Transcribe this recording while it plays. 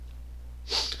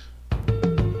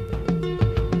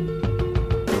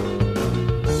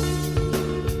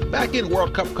Back in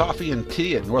World Cup Coffee and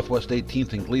Tea at Northwest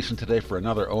 18th and Gleason today for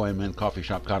another OMN Coffee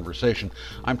Shop Conversation.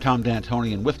 I'm Tom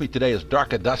D'Antoni, and with me today is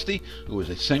Darka Dusty, who is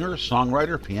a singer,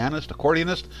 songwriter, pianist,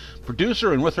 accordionist,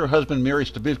 producer, and with her husband Miri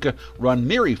Stabivka run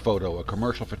Miri Photo, a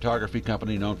commercial photography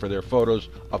company known for their photos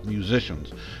of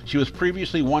musicians. She was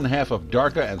previously one half of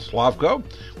Darka and Slavko,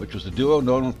 which was a duo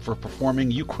known for performing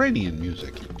Ukrainian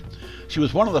music. She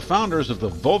was one of the founders of the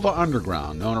Vulva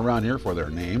Underground, known around here for their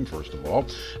name, first of all,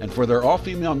 and for their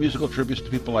all-female musical tributes to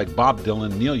people like Bob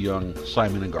Dylan, Neil Young,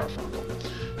 Simon and Garfunkel.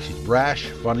 She's brash,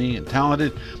 funny, and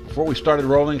talented. Before we started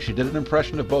rolling, she did an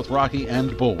impression of both Rocky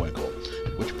and Bullwinkle,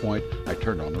 at which point I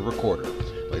turned on the recorder.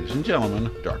 Ladies and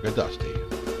gentlemen, Darka Dusty.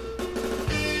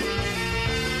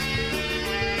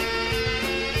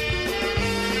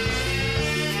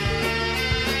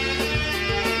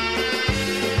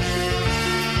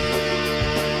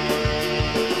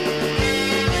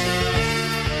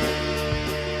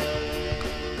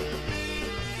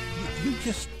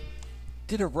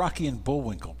 Did a Rocky and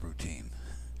Bullwinkle routine.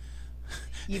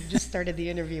 You've just started the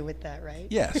interview with that, right?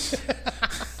 Yes.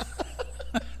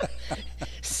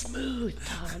 Smooth,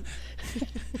 Tom.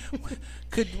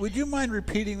 Would you mind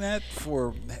repeating that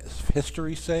for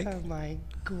history's sake? Oh my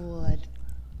God.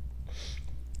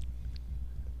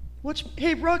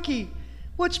 Hey, Rocky,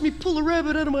 watch me pull a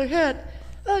rabbit out of my hat.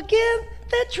 Again?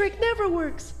 That trick never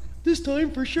works. This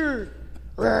time for sure.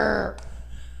 Rawr.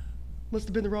 Must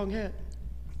have been the wrong hat.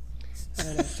 I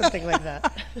don't know, something like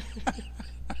that.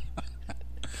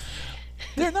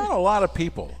 There are not a lot of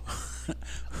people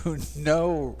who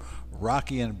know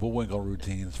Rocky and Bullwinkle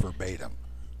routines verbatim.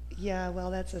 Yeah,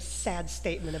 well, that's a sad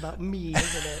statement about me,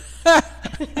 isn't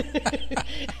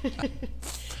it?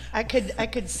 I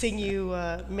could sing you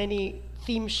many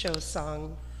theme show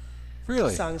songs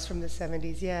from the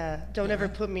 70s. Yeah, don't ever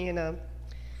put me in a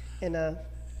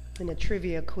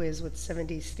trivia quiz with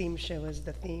 70s theme show as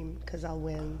the theme, because I'll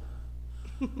win.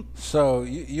 So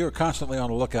you're constantly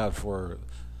on the lookout for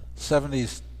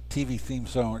 70s TV theme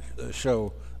song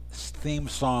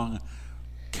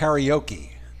karaoke.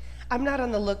 I'm not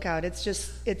on the lookout. It's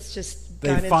just gone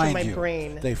into my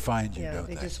brain. They find you. Yeah,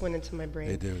 they just went into my brain.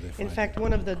 They do. In fact,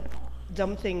 one of the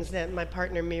dumb things that my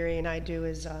partner Miri and I do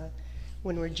is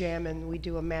when we're jamming, we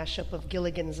do a mashup of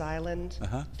Gilligan's Island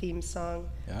theme song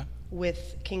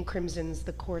with King Crimson's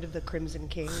 "The Court of the Crimson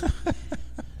King."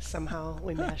 Somehow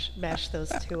we mash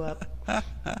those two up.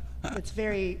 It's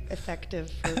very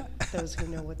effective for those who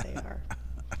know what they are.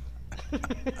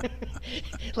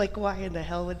 Like, why in the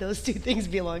hell would those two things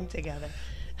belong together?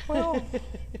 Well,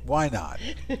 why not?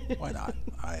 Why not?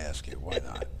 I ask you, why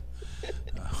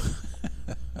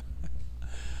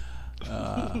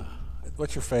not?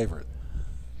 What's your favorite?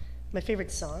 My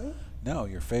favorite song? No,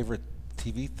 your favorite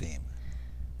TV theme.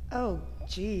 Oh,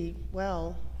 gee,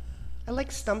 well, I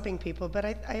like stumping people, but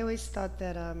I always thought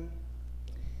that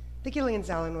the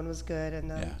Gilligan's Island one was good,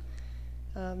 and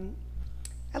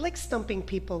I like stumping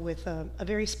people with a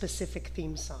very specific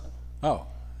theme song. Oh.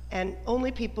 And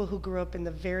only people who grew up in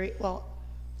the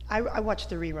I watched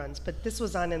the reruns, but this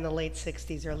was on in the late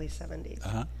 60s, early 70s.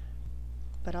 Uh-huh.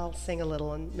 But I'll sing a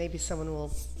little, and maybe someone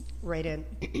will write in.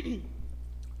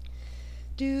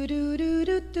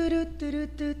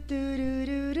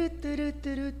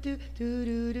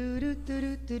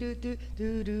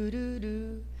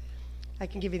 I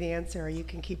can give you the answer, or you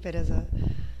can keep it as a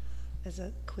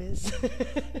quiz.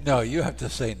 No, you have to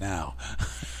say now.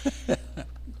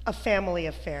 A Family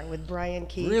Affair with Brian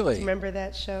Keith. Really? Do you remember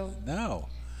that show? No.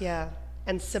 Yeah,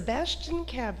 and Sebastian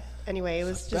Cabot. Anyway, it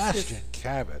was Sebastian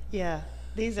Cabot. Yeah,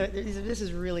 this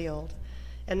is really old.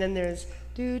 And then there's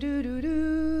Well,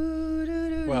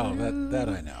 that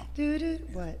I know.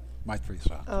 What? My three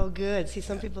songs. Oh, good. See,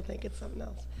 some people think it's something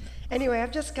else. Anyway,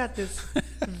 I've just got this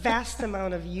vast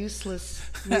amount of useless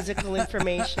musical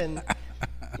information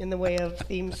in the way of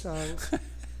theme songs.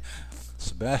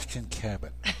 Sebastian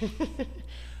Cabot.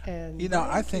 And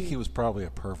I think he was probably a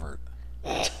pervert.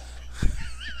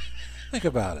 Think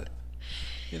about it.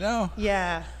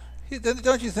 Yeah.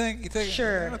 Don't you think?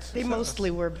 Sure. They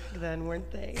mostly were back then, weren't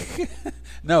they?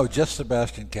 No, just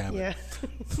Sebastian Cabot. Yeah.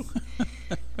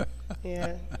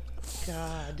 Yeah.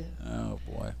 God. Oh,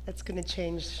 boy. That's going to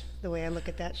change the way I look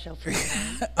at that show for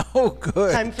now. Oh,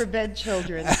 good. Time for bed,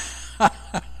 children.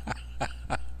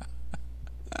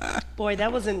 Boy,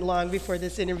 that wasn't long before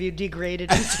this interview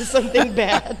degraded into something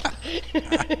bad.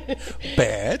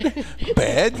 Bad?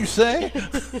 Bad, you say?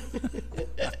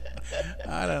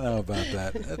 I don't know about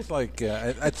that. It's like,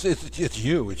 it's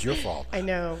you. It's your fault. I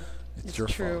know. It's your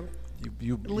true. fault.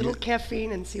 A little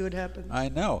caffeine and see what happens. I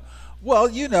know. Well,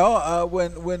 you know,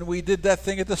 when we did that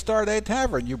thing at the Starday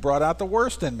Tavern, you brought out the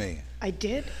worst in me. I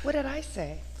did? What did I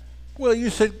say? Well, you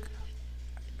said,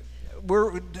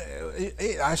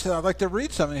 I said, I'd like to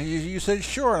read something. You said,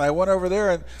 sure. And I went over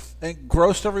there and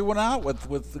grossed everyone out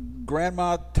with the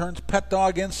grandma turns pet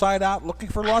dog inside out looking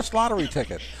for lost lottery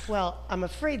ticket. Well, I'm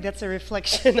afraid that's a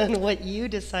reflection on what you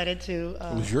decided to...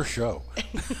 It was your show.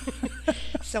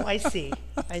 So I see.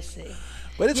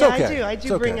 But it's okay. I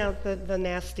do bring out the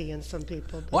nasty in some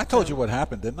people. Well, I told you what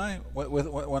happened, didn't I?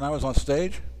 When I was on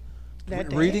stage? That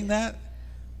day? Reading that?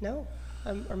 No.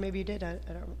 Or maybe you did. I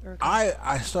don't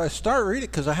recall. So I started reading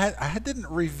because I didn't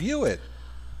review it,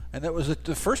 and it was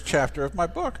the first chapter of my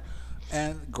book.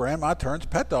 And Grandma turns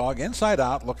pet dog inside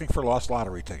out looking for lost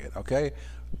lottery ticket. Okay,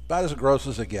 about as gross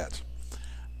as it gets.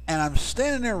 And I'm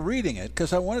standing there reading it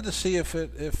because I wanted to see if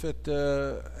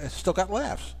it still got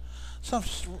laughs. So I'm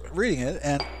reading it,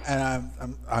 and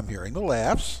I'm hearing the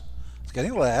laughs. It's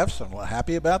getting laughs. I'm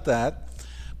happy about that.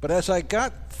 But as I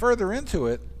got further into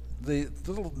it, the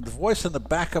voice in the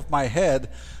back of my head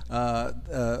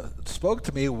spoke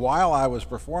to me while I was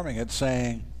performing it,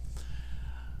 saying,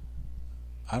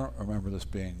 I don't remember this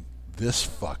being this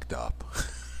fucked up.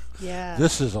 Yeah.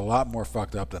 This is a lot more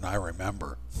fucked up than I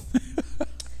remember.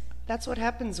 That's what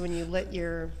happens when you let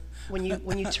when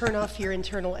you turn off your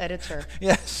internal editor.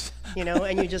 Yes. You know,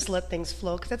 and you just let things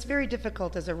flow. Because that's very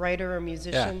difficult as a writer or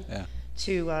musician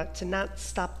to not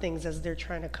stop things as they're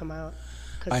trying to come out.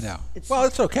 I know. Well,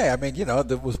 it's okay. I mean, you know,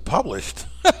 it was published.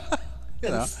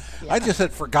 I just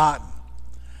had forgotten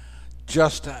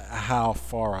just how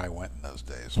far I went in those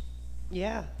days.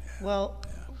 Yeah. Well,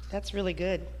 that's really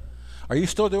good. Are you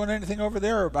still doing anything over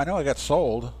there? I know I got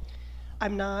sold.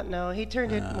 I'm not, no. He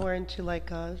turned it more into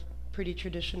like a pretty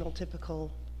traditional,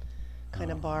 typical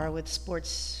kind of bar with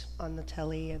sports on the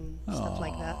telly and stuff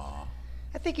like that.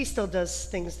 I think he still does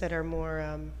things that are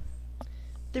more...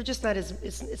 they're just not as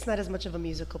it's not as much of a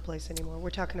musical place anymore. We're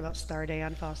talking about Starday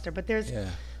on Foster, but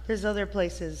there's other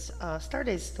places.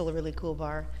 Starday's still a really cool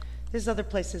bar. There's other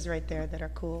places right there that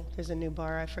are cool. There's a new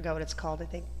bar. I forgot what it's called. I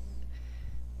think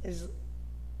it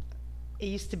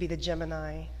used to be the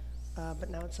Gemini, but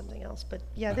now it's something else. But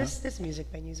yeah, there's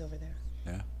music venues over there.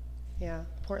 Yeah. Yeah,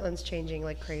 Portland's changing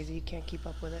like crazy. You can't keep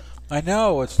up with it. I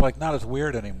know. It's like not as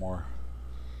weird anymore.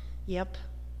 Yep,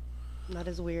 not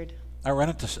as weird. I ran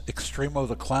into Extremo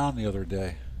the Clown the other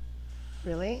day.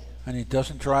 Really? And he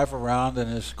doesn't drive around in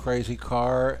his crazy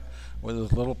car with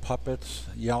his little puppets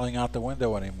yelling out the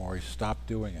window anymore. He stopped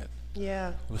doing it. Yeah.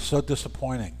 It was so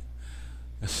disappointing.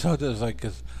 It's like,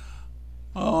 yeah.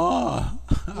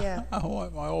 I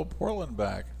want my old Portland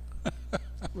back.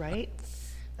 Right?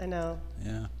 I know.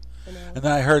 Yeah. I know. And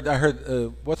then I heard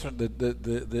what's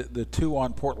the two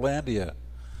on Portlandia.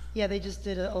 Yeah, they just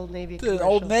did an Old Navy commercial. An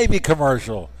Old Navy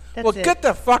commercial. That's get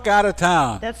the fuck out of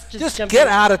town. That's just get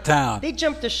out of town. They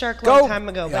jumped the shark a long time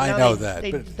ago, but I now know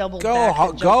they doubled go back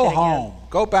and go jumped home. Again.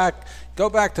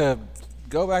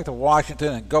 Go back to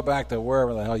Washington and go back to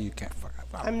wherever the hell you can.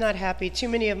 I'm not happy. Too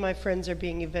many of my friends are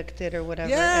being evicted or whatever.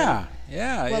 Yeah.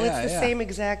 Well, it's the same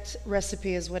exact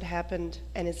recipe as what happened,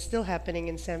 and it's still happening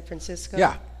in San Francisco.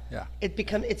 Yeah.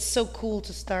 It's so cool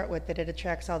to start with that it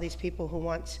attracts all these people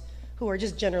who are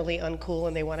just generally uncool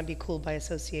and they want to be cool by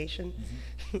association.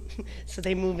 Mm-hmm. So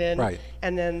they move in,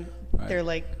 and then they're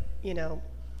like, you know,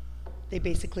 they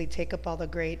basically take up all the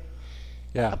great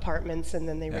apartments, and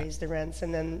then they raise the rents,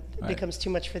 and then it becomes too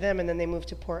much for them, and then they move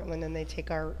to Portland and they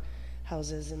take our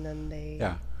houses, and then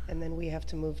and then we have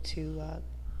to move to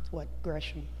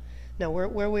Gresham. No, where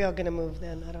are we all going to move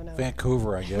then? I don't know.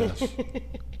 Vancouver, I guess.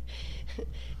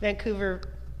 Vancouver,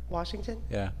 Washington?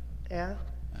 Yeah. Yeah?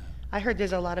 I heard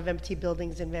there's a lot of empty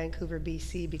buildings in Vancouver,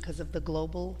 BC because of the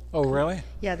global. Oh, really?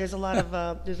 Yeah, there's a lot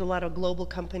of global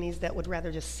companies that would rather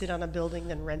just sit on a building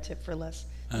than rent it for less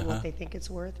than what they think it's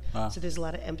worth. So there's a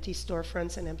lot of empty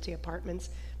storefronts and empty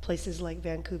apartments, places like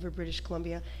Vancouver, British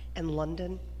Columbia, and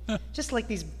London. Just like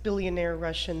these billionaire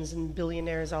Russians and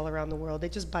billionaires all around the world, they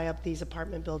just buy up these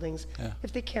apartment buildings.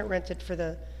 If they can't rent it for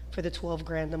the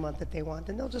 $12,000 a month that they want,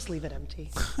 then they'll just leave it empty.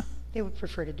 They would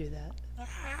prefer to do that.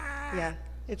 Yeah.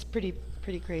 It's pretty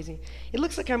crazy. It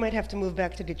looks like I might have to move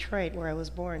back to Detroit, where I was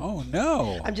born. Oh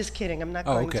no! I'm just kidding. I'm not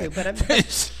going to.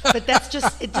 But that's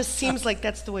just. It just seems like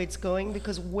that's the way it's going,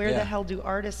 because where the hell do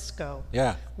artists go?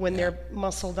 Yeah. When they're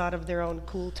muscled out of their own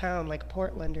cool town like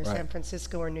Portland or San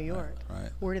Francisco or New York,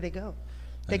 where do they go?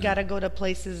 They got to go to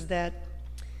places that,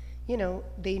 you know,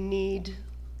 they need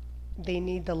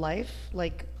the life.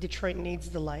 Like Detroit needs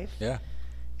the life. Yeah.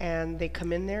 and they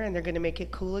come in there and they're going to make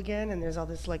it cool again, and there's all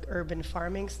this like urban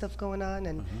farming stuff going on,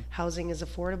 and housing is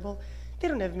affordable. They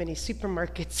don't have many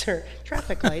supermarkets or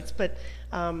traffic lights, but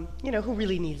who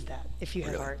really needs that if you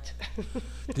have art?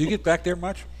 Do you get back there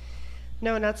much?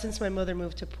 No, not since my mother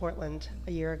moved to Portland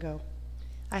a year ago.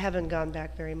 I haven't gone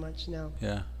back very much, no.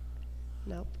 Yeah.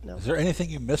 No. Is there anything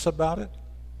you miss about it?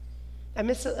 I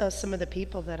miss some of the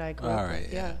people that I grew up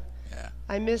with. Yeah.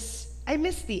 I miss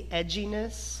the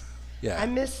edginess. Yeah. I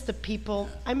miss the people.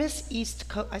 I miss East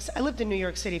Coast. I lived in New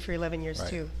York City for 11 years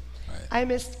too. Right. I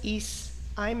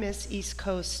miss East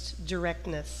Coast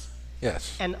directness.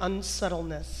 Yes. And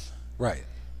unsubtleness. Right.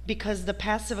 Because the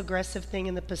passive aggressive thing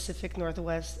in the Pacific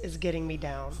Northwest is getting me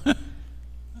down.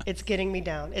 It's getting me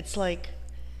down. It's like,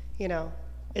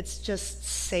 it's just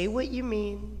say what you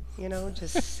mean,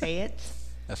 just say it.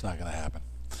 That's not going to happen.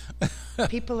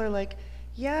 People are like,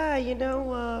 yeah,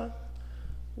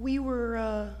 we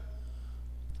want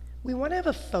to have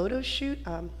a photo shoot.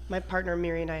 My partner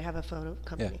Miri and I have a photo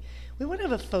company. Yeah. We want to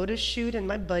have a photo shoot, and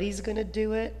my buddy's going to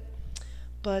do it.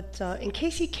 But in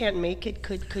case he can't make it,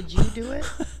 could you do it?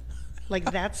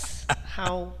 Like that's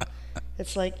how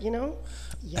it's like, yeah.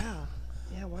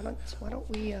 Why don't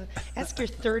we ask your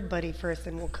third buddy first,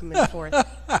 and we'll come in fourth.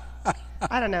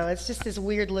 I don't know. It's just this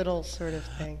weird little sort of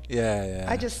thing.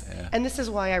 Yeah. And this is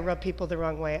why I rub people the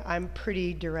wrong way. I'm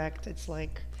pretty direct. It's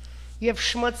like, you have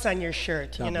schmutz on your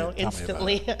shirt,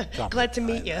 instantly. Glad to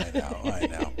meet you.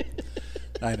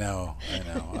 I know.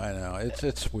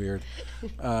 It's weird.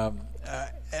 But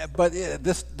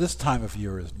this time of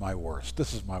year is my worst.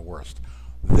 This is my worst.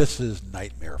 This is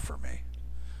nightmare for me.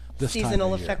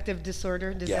 Seasonal affective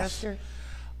disorder disaster. Yes.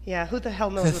 Yeah, who the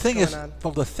hell knows what's going on?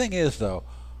 Well, the thing is, though,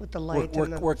 with the light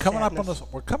we're coming up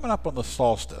on the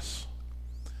solstice,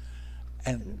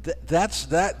 and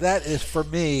that is for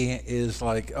me is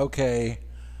like, okay,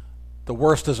 the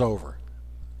worst is over.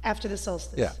 After the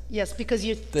solstice. Yeah. Yes, because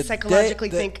you psychologically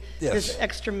think there's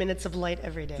extra minutes of light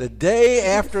every day. The day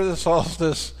after the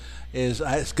solstice is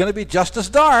it's going to be just as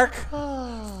dark.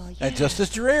 Oh, yeah. And just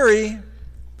as dreary.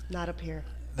 Not up here.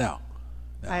 No.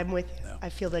 I'm with you. No. I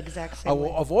feel the exact same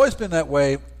way. I've always been that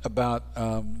way about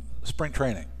spring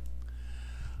training,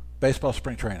 baseball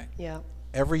spring training. Yeah.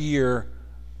 Every year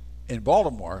in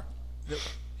Baltimore,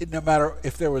 no matter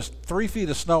if there was 3 feet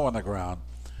of snow on the ground,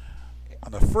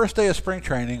 on the first day of spring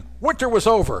training, winter was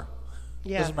over.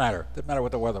 Yeah. Doesn't matter. Didn't matter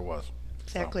what the weather was.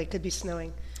 Exactly. It could be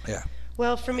snowing. Yeah.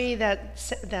 Well, for me,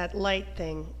 that light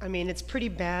thing, I mean, it's pretty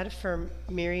bad for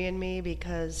Miri and me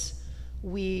because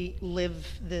we live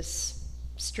this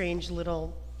strange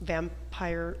little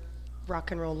vampire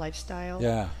rock and roll lifestyle.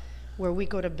 Yeah. Where we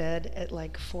go to bed at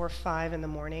like 4 or 5 in the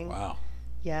morning. Wow.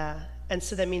 Yeah. And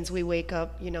so that means we wake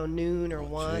up, noon or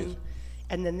 1. Geez.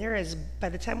 And then by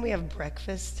the time we have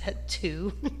breakfast at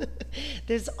 2,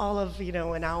 there's all of,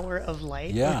 an hour of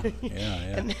light. Yeah.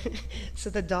 And so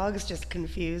the dog's just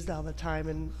confused all the time.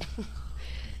 And,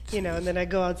 and then I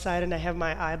go outside and I have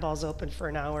my eyeballs open for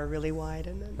an hour really wide.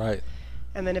 And then, right.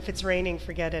 And then if it's raining,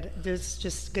 forget it. There's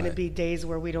just going to be days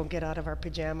where we don't get out of our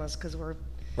pajamas because we're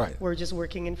just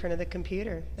working in front of the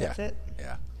computer. That's it.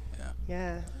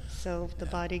 Yeah. So the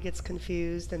body gets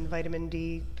confused, and vitamin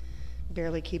D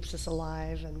barely keeps us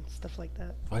alive and stuff like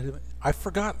that. I've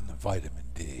forgotten the vitamin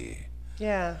D.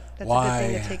 Yeah, that's a good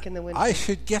thing to take in the winter. I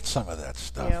should get some of that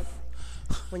stuff. Yep.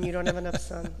 When you don't have enough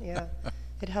sun, yeah.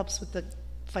 It helps with the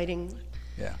fighting.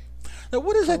 Yeah. Now,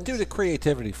 what does that do to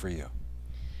creativity for you?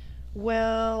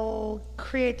 Well,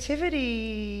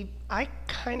 creativity, I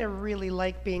kind of really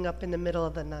like being up in the middle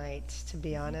of the night, to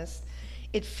be honest.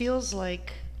 It feels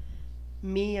like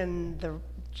me and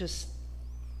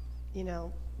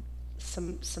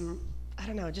some I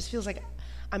don't know, it just feels like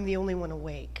I'm the only one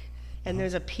awake. And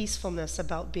there's a peacefulness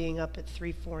about being up at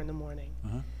 3, 4 in the morning.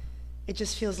 It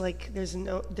just feels like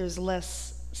there's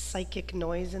less psychic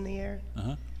noise in the air.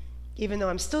 Even though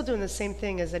I'm still doing the same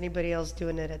thing as anybody else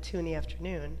doing it at 2 in the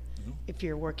afternoon, if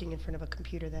you're working in front of a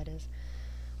computer, that is.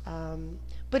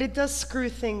 But it does screw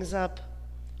things up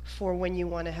for when you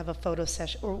want to have a photo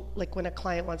session, or like when a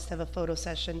client wants to have a photo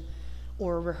session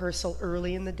or a rehearsal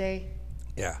early in the day.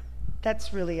 Yeah.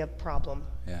 That's really a problem.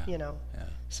 Yeah.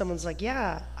 Someone's like,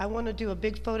 yeah, I want to do a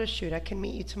big photo shoot. I can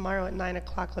meet you tomorrow at 9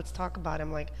 o'clock. Let's talk about it.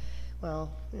 I'm like,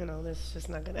 well, this is just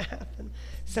not going to happen.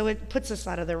 So it puts us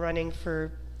out of the running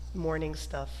for morning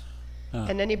stuff.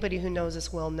 And anybody who knows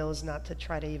us well knows not to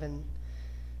try to even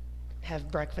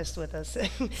have breakfast with us.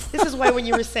 This is why when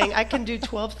you were saying I can do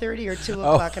 12:30 or 2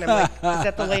 o'clock, and I'm like, is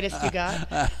that the latest you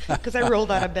got? Because I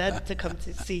rolled out of bed to come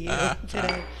to see you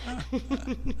today.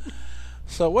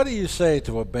 So what do you say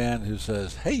to a band who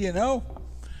says, hey,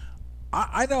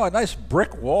 I know a nice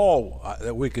brick wall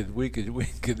that we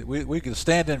could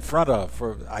stand in front of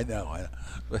for. I know.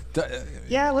 But,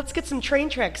 yeah, let's get some train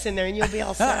tracks in there, and you'll be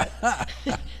all set.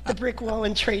 The brick wall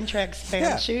and train tracks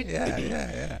band shoot.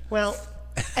 Yeah. Well,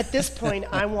 at this point,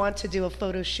 I want to do a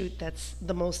photo shoot that's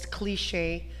the most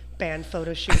cliche band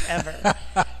photo shoot ever.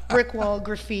 Brick wall,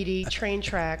 graffiti, train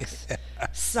tracks,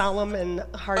 solemn and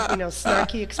hard,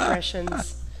 snarky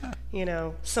expressions.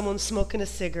 Someone smoking a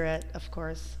cigarette, of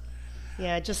course.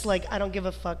 Yeah, just like I don't give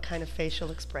a fuck kind of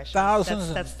facial expression.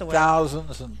 That's the way.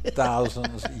 Thousands and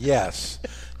thousands. Yes.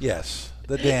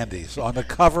 The dandies on the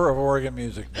cover of Oregon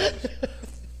Music News.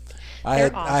 I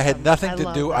had nothing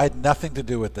to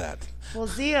do with that. Well,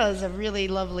 Zia is a really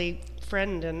lovely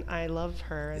friend, and I love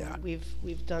her, and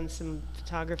we've done some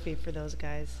photography for those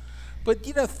guys. But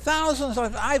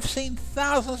I've seen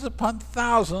thousands upon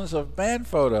thousands of band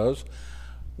photos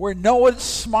where no one's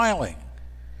smiling.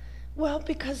 Well,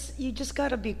 because you just got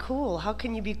to be cool. How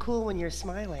can you be cool when you're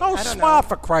smiling? Oh, smile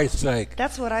for Christ's sake.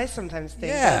 That's what I sometimes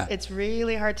think. Yeah. It's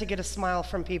really hard to get a smile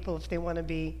from people if they want to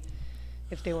be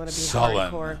sullen.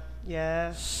 Hardcore.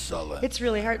 Yeah. Sullen. It's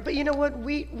really hard. But you know what?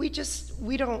 We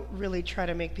don't really try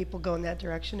to make people go in that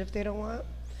direction if they don't want.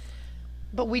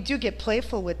 But we do get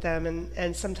playful with them,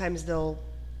 and sometimes they'll,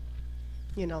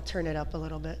 turn it up a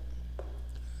little bit.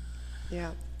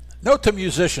 Yeah. Note to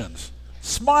musicians.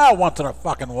 Smile once in a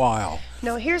fucking while.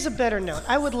 No, here's a better note.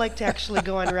 I would like to actually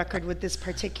go on record with this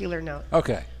particular note.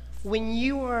 Okay. When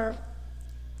you are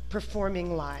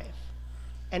performing live,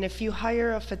 and if you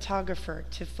hire a photographer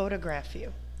to photograph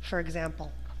you, for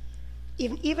example,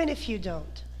 even if you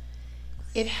don't,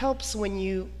 it helps when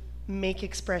you make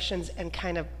expressions and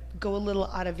kind of go a little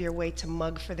out of your way to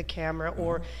mug for the camera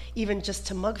or even just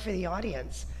to mug for the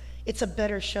audience. It's a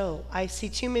better show. I see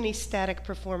too many static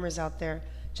performers out there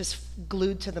just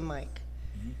glued to the mic.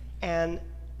 And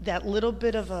that little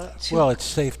bit of it's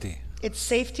safety. It's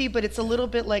safety, but it's a little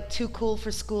bit like too cool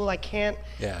for school. I can't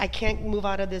move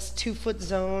out of this 2-foot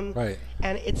zone. Right.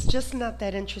 And it's just not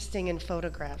that interesting in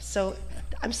photographs. So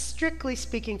I'm strictly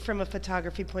speaking from a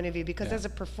photography point of view because as a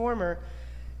performer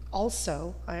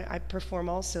also, I perform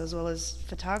also as well as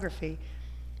photography.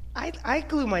 I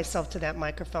glue myself to that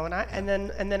microphone, and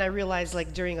then I realize,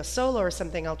 like during a solo or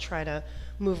something, I'll try to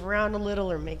move around a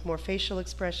little or make more facial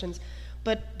expressions.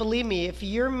 But believe me, if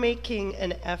you're making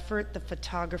an effort, the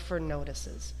photographer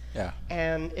notices. Yeah.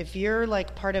 And if you're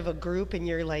like part of a group and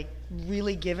you're like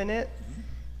really giving it,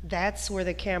 that's where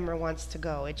the camera wants to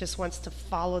go. It just wants to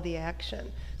follow the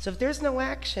action. So if there's no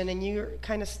action and you're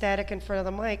kind of static in front of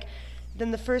the mic,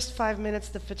 then the first 5 minutes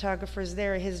the photographer's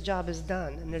there, his job is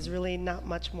done, and there's really not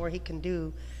much more he can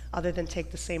do other than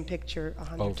take the same picture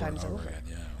 100 times over. Again.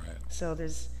 Yeah, right. So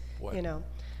there's,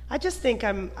 I just think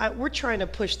we're trying to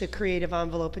push the creative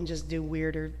envelope and just do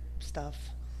weirder stuff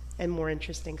and more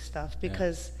interesting stuff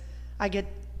because I get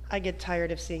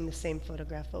tired of seeing the same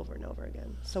photograph over and over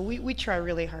again. So we try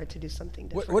really hard to do something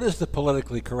different. What is the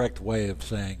politically correct way of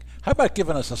saying, how about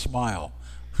giving us a smile?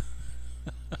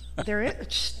 There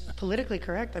is politically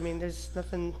correct. I mean, there's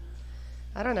nothing.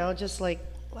 I don't know. Just like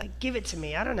give it to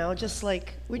me. I don't know. Just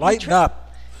like lighten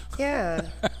up. Yeah.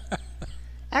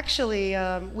 Actually,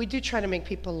 we do try to make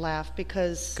people laugh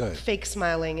because fake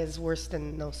smiling is worse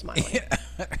than no smiling.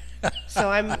 So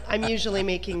I'm usually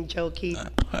making jokey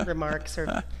remarks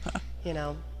or,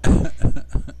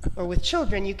 or with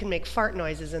children you can make fart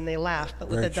noises and they laugh, but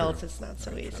with Very adults true. it's not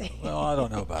so Very easy. True. Well, I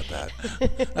don't know about that.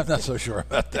 I'm not so sure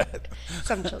about that.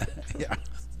 Some children. Yeah.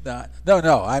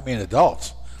 No. I mean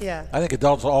adults. Yeah. I think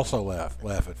adults also laugh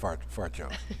at fart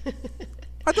jokes.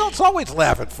 Adults always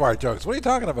laugh at fart jokes. What are you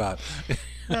talking about?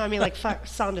 No, I mean like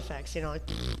sound effects. Like.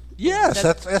 Yes,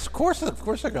 that's of course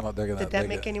they're gonna. Did that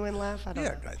make anyone laugh? I don't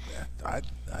know. I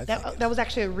that was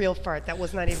actually a real fart. That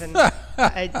was not even.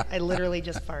 I literally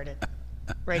just farted,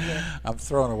 right here. I'm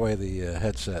throwing away the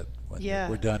headset when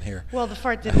we're done here. Well, the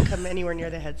fart didn't come anywhere near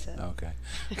the headset. Okay.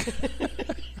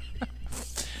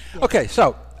 Okay,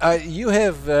 so you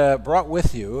have brought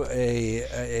with you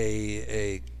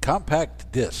a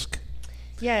compact disc.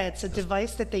 Yeah, it's a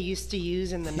device that they used to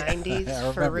use in the 90s.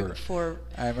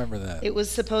 I remember that. It was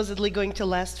supposedly going to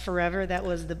last forever. That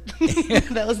was the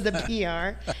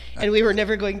PR, and we were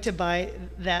never going to buy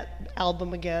that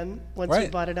album again once we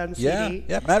bought it on CD.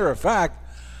 Yeah. Matter of fact,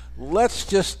 let's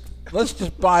just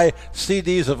buy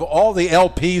CDs of all the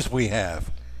LPs we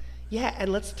have. Yeah,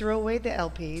 and let's throw away the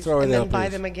LPs then buy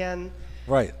them again.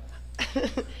 Right.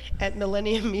 At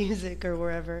Millennium Music or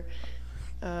wherever.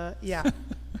 Yeah.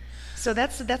 So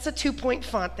that's a 2-point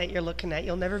font that you're looking at.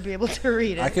 You'll never be able to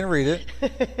read it. I can read it.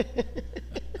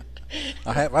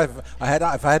 I've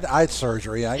had eye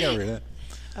surgery. I can read it.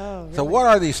 Oh, really? So what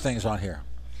are these things on here?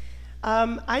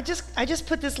 I just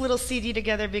put this little CD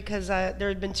together because there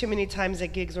had been too many times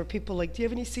at gigs where people were like, do you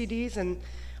have any CDs? And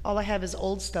all I have is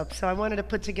old stuff. So I wanted to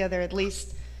put together at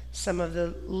least some of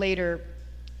the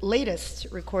latest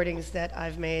recordings that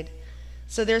I've made.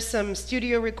 So there's some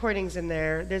studio recordings in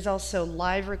there. There's also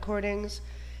live recordings,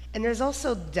 and there's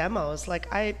also demos.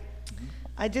 Like I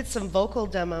did some vocal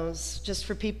demos just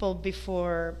for people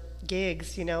before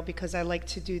gigs, you know, because I like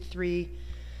to do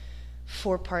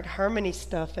 3-4-part harmony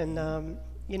stuff. And,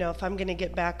 you know, if I'm going to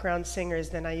get background singers,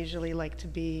 then I usually like to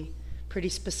be pretty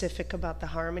specific about the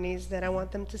harmonies that I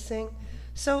want them to sing.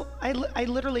 So I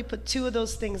literally put 2 of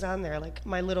those things on there, like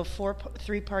my little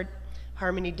 3-part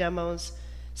harmony demos.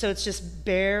 So it's just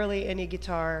barely any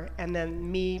guitar and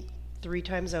then me 3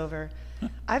 times over.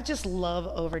 I just love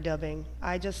overdubbing.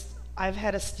 I've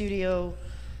had a studio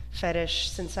fetish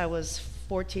since I was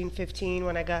 14, 15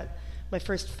 when I got my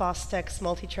first Fostex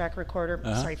multi-track recorder,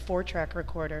 4-track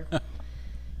recorder.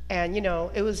 And, you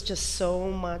know, it was just so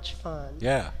much fun.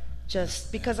 Yeah.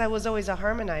 Just because I was always a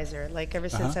harmonizer, like ever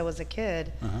since I was a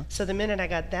kid. So the minute I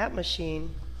got that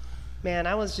machine, man,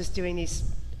 I was just doing these,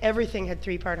 everything had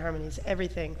 3-part harmonies,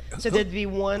 everything. So there'd be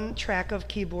 1 track of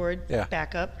keyboard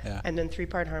backup and then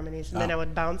 3-part harmonies. And then I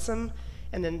would bounce them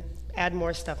and then add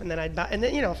more stuff. And then and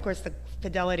then, you know, of course the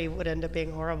fidelity would end up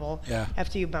being horrible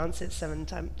after you bounce it 7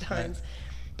 times. Right.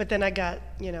 But then I got,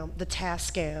 you know, the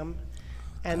Tascam.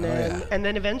 And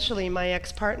then eventually my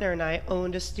ex-partner and I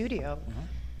owned a studio.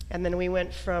 And then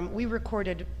we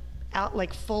recorded out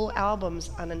like full albums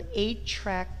on an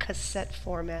 8-track cassette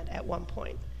format at one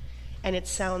point. And it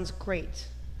sounds great.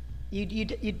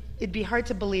 It'd be hard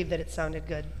to believe that it sounded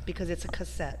good because it's a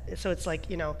cassette. So it's like,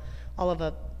 you know, all of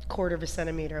a 1/4 of a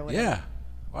centimeter or whatever. Yeah.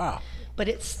 Wow. But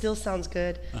it still sounds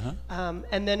good.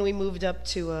 And then we moved up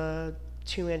to a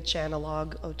 2-inch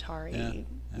analog Otari,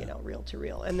 you know, reel to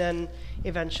reel. And then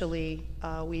eventually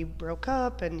we broke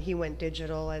up and he went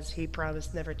digital as he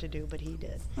promised never to do, but he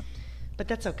did. But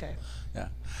that's okay. Yeah.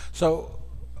 So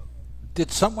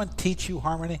did someone teach you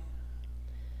harmony?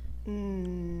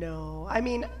 No. I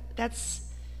mean,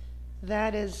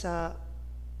 that is,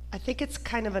 I think it's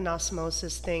kind of an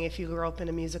osmosis thing if you grew up in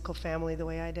a musical family the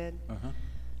way I did.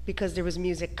 Because there was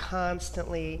music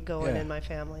constantly going in my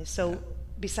family. So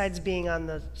besides being on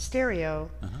the stereo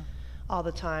all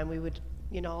the time, we would,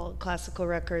 you know, classical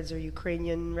records or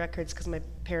Ukrainian records because my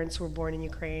parents were born in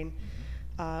Ukraine,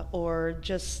 or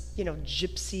just, you know,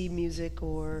 gypsy music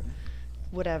or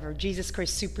whatever, Jesus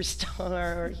Christ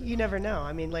Superstar, or you never know.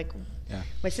 I mean, like,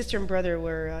 my sister and brother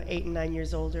were 8 and 9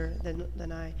 years older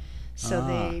than I,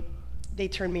 so they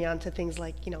turned me on to things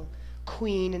like, you know,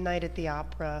 Queen and Night at the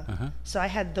Opera. So I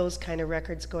had those kind of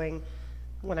records going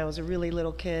when I was a really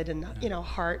little kid, and you know,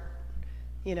 Heart,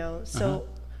 you know. So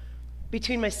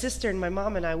between my sister and my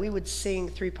mom and I, we would sing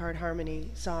 3-part harmony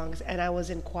songs, and I was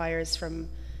in choirs from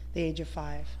the age of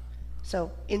 5.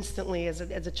 So instantly, as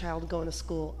a child going to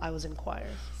school, I was in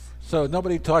choirs. So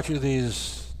nobody taught you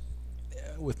these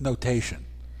with notation?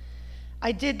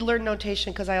 I did learn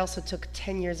notation because I also took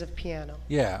 10 years of piano.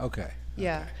 Yeah. Okay.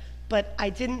 Yeah. Okay. But I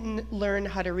didn't learn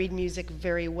how to read music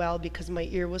very well because my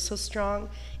ear was so strong.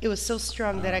 It was so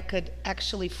strong that I could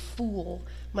actually fool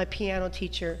my piano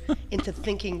teacher into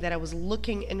thinking that I was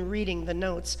looking and reading the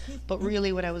notes, but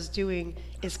really what I was doing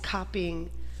is copying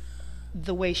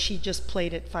the way she just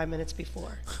played it 5 minutes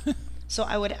before. So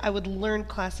I would learn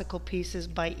classical pieces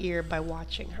by ear by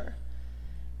watching her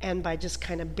and by just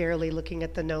kind of barely looking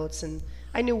at the notes, and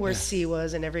I knew where C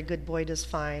was and Every Good Boy Does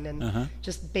Fine and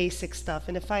just basic stuff.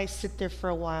 And if I sit there for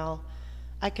a while,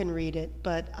 I can read it,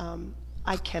 but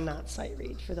I cannot sight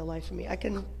read for the life of me. I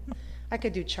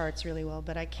could do charts really well,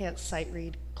 but I can't sight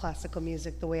read classical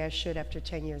music the way I should after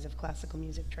 10 years of classical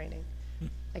music training.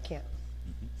 I can't.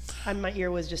 And my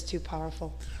ear was just too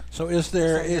powerful. So is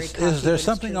there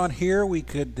something on here we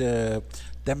could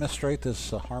demonstrate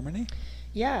this harmony?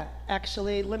 Yeah,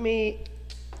 actually, let me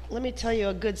tell you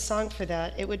a good song for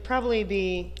that. It would probably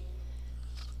be,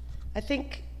 I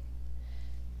think,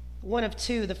 one of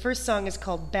 2. The first song is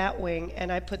called Batwing,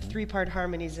 and I put 3-part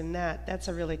harmonies in that. That's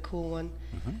a really cool one.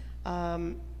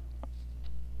 And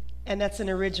that's an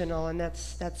original, and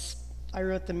that's I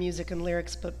wrote the music and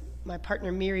lyrics, but my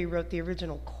partner Miri wrote the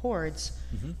original chords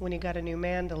when he got a new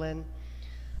mandolin.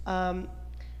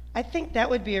 I think that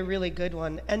would be a really good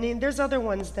one. I mean, there's other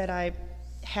ones that I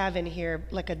have in here,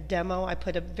 like a demo. I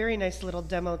put a very nice little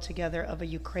demo together of a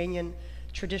Ukrainian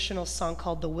traditional song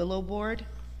called The Willow Board.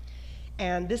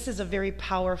 And this is a very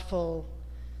powerful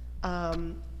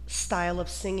style of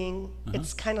singing.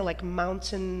 It's kind of like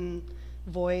mountain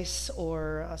voice,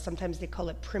 or sometimes they call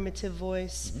it primitive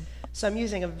voice. So I'm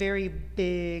using a very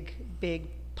big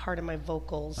part of my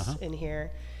vocals in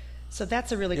here. So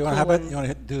that's a really cool one. You want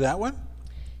to do that one?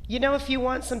 You know, if you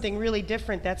want something really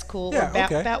different, that's cool. Yeah,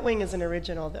 okay. Batwing is an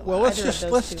original. Well, let's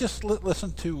just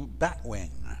listen to Batwing.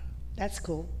 That's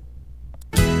cool.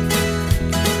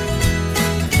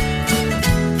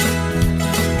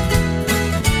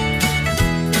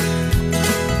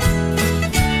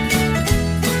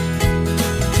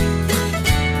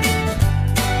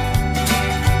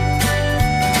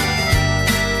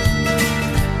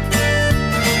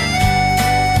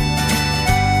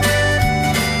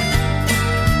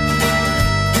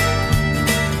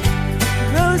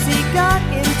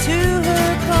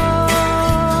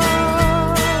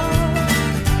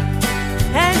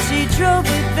 Drove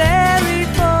it very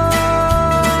far,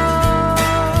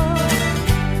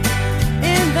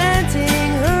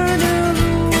 inventing her new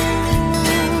rules,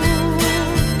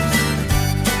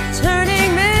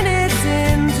 turning minutes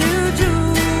into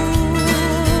jewels.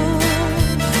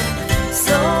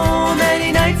 So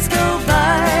many nights go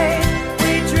by,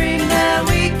 we dream that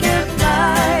we can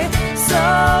fly.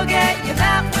 So get your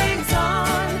bat wings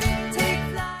on, take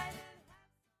flight.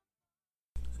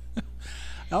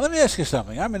 Now let me ask you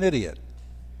something. I'm an idiot.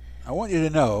 I want you to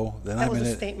know that I'm an idiot. That was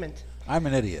a statement. I'm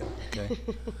an idiot. Okay.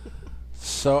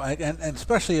 So, and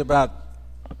especially about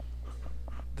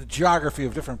the geography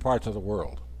of different parts of the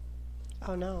world.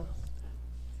 Oh no.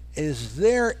 Is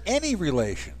there any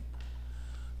relation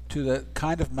to the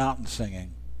kind of mountain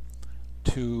singing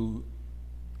to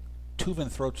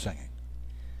Tuvan throat singing?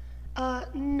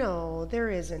 No, there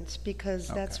isn't, because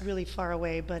that's really far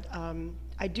away. But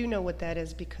I do know what that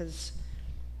is because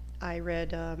I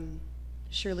read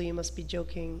Surely You Must Be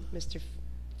Joking, Mr.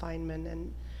 Feynman.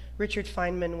 And Richard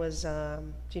Feynman was, do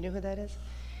you know who that is?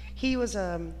 He was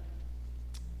an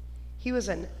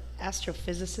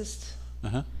astrophysicist.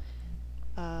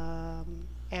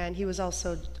 And he was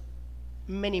also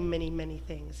many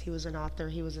things. He was an author,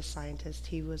 he was a scientist,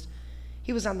 he was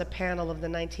on the panel of the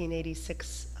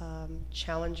 1986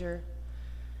 Challenger,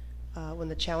 when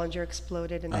the Challenger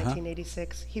exploded in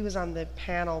 1986. He was on the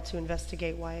panel to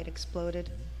investigate why it exploded.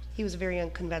 He was a very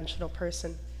unconventional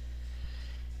person.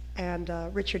 And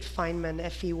Richard Feynman,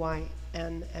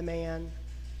 F-E-Y-N-M-A-N,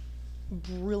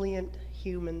 brilliant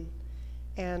human.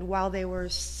 And while they were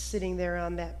sitting there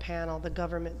on that panel, the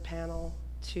government panel,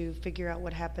 to figure out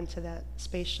what happened to that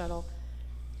space shuttle,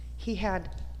 he had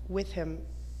with him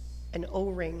an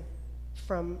O-ring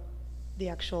from the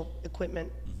actual equipment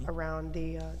around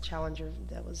the Challenger.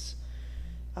 That was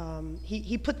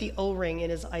he put the O-ring in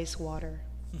his ice water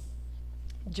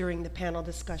during the panel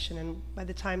discussion, and by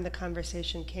the time the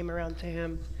conversation came around to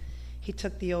him, he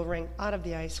took the O-ring out of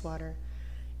the ice water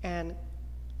and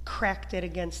cracked it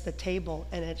against the table,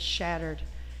 and it shattered.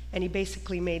 And he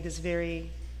basically made this very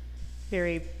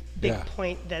big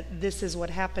point that this is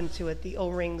what happened to it. The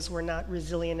O-rings were not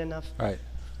resilient enough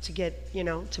to get,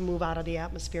 to move out of the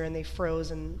atmosphere, and they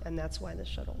froze, and that's why the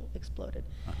shuttle exploded.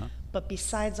 But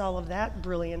besides all of that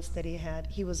brilliance that he had,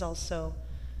 he was also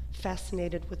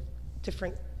fascinated with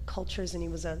different cultures, and he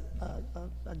was a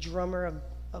drummer,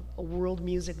 a world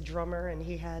music drummer, and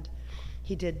he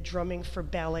did drumming for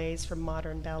ballets, for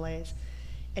modern ballets,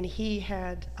 and he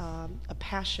had a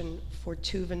passion for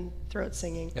Tuvan throat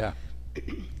singing. Yeah.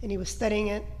 And he was studying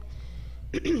it.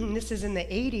 This is in the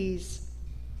 80s,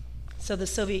 so the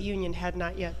Soviet Union had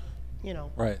not yet,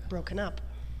 broken up.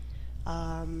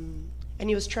 And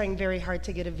he was trying very hard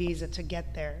to get a visa to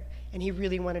get there, and he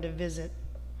really wanted to visit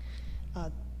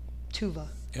Tuva,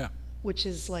 which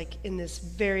is like in this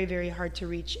very hard to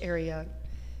reach area,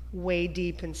 way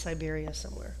deep in Siberia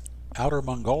somewhere. Outer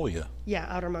Mongolia. Yeah,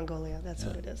 Outer Mongolia. That's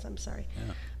what it is. I'm sorry.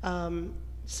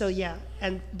 Yeah.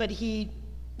 But he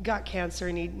got cancer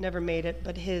and he never made it.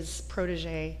 But his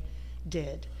protege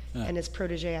did, and his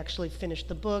protege actually finished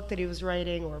the book that he was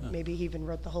writing, or maybe he even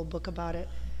wrote the whole book about it.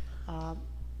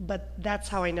 But that's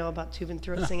how I know about Tuvan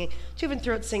throat singing. Tuvan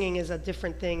throat singing is a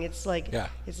different thing. It's like Oh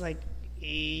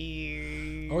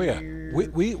yeah,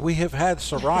 we have had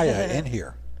Soraya in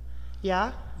here.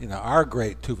 Yeah. Our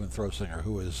great Tuvan throat singer,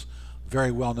 who is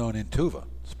very well known in Tuva,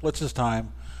 splits his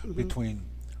time between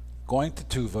going to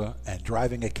Tuva and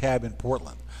driving a cab in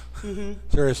Portland.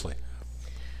 Seriously.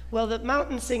 Well, the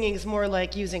mountain singing is more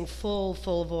like using full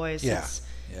voice.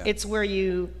 It's where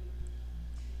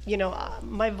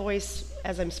my voice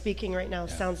as I'm speaking right now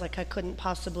sounds like I couldn't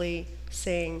possibly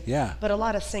sing. Yeah. But a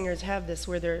lot of singers have this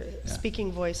where their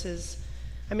speaking voices.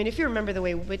 I mean, if you remember the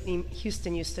way Whitney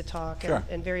Houston used to talk,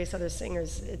 and various other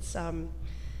singers, it's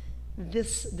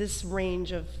this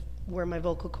range of where my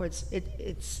vocal cords,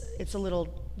 it's a little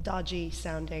dodgy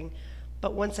sounding,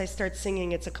 but once I start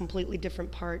singing, it's a completely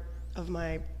different part of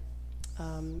my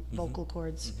vocal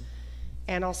cords.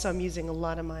 And also I'm using a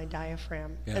lot of my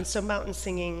diaphragm. Yeah. And so mountain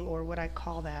singing, or what I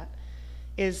call that,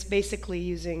 is basically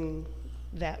using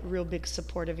that real big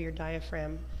support of your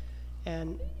diaphragm.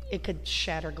 And it could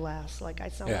shatter glass. Like I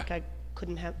sound like I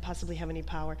couldn't possibly have any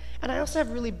power. And I also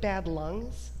have really bad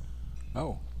lungs.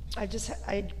 Oh. I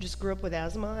just grew up with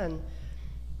asthma, and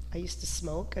I used to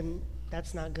smoke, and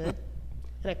that's not good.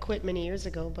 And I quit many years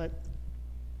ago, but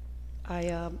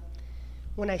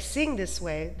when I sing this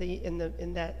way,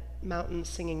 in that mountain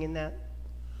singing, in that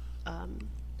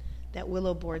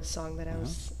willow board song that I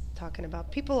was talking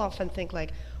about, people often think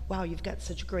like, wow, you've got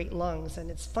such great lungs. And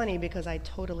it's funny because I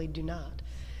totally do not.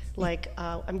 Like,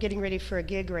 I'm getting ready for a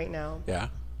gig right now. Yeah.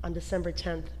 On December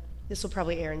 10th. This will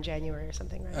probably air in January or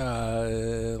something, right?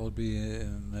 It'll be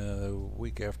in the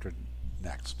week after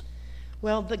next.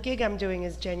 Well, the gig I'm doing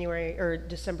is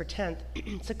December 10th.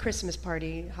 It's a Christmas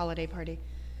party, holiday party.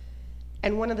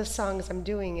 And one of the songs I'm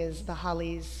doing is the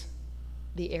Hollies,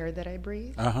 The Air That I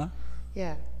Breathe.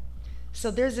 Yeah.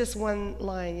 So there's this one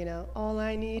line, all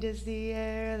I need is the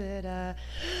air that I...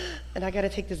 And I got to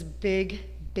take this big,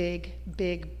 big,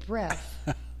 big breath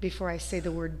before I say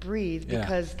the word breathe,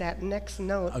 because that next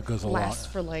note lasts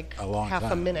for like half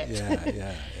a minute.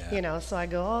 Yeah. So I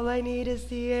go, all I need is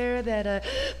the air that I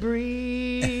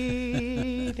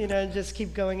breathe, and just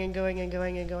keep going and going and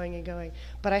going and going and going.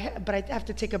 But I have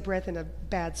to take a breath in a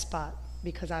bad spot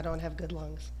because I don't have good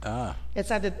lungs.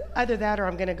 It's either that or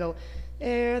I'm going to go,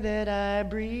 air that I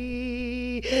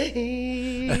breathe.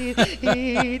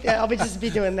 I'll just be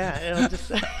doing that. And I'll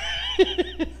just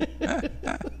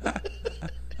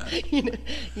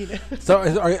So,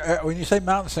 when you say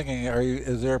mountain singing,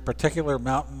 is there a particular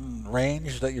mountain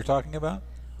range that you're talking about?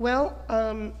 Well,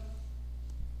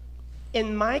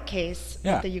 in my case,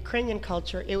 the Ukrainian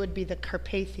culture, it would be the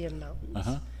Carpathian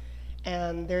Mountains.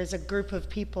 And there's a group of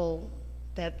people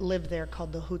that live there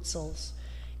called the Hutsuls.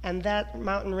 And that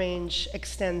mountain range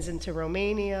extends into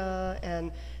Romania,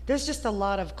 and there's just a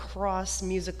lot of cross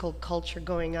musical culture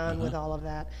going on with all of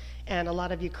that. And a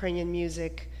lot of Ukrainian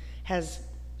music has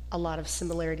a lot of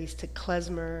similarities to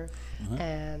klezmer,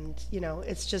 and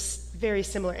it's just very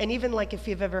similar. And even like if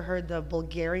you've ever heard the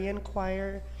Bulgarian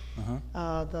choir,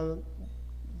 the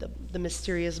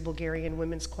mysterious Bulgarian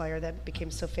women's choir that became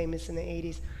so famous in the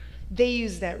 80s, they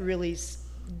use that really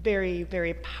very,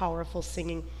 very powerful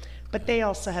singing. But they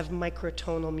also have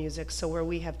microtonal music, so where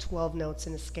we have 12 notes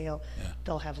in a scale,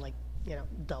 they'll have like,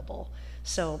 double.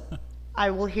 So I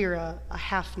will hear a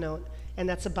half note, and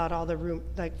that's about all the room,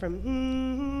 like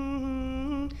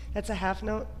from that's a half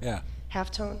note,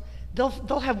 half tone.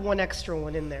 They'll have one extra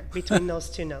one in there between those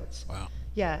two notes. Wow.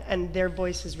 Yeah, and their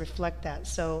voices reflect that.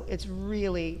 So it's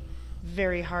really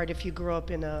very hard if you grow up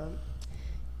in a,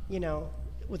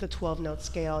 with a 12-note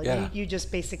scale. Yeah. You just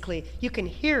basically, you can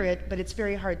hear it, but it's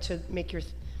very hard to make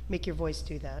your voice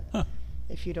do that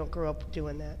if you don't grow up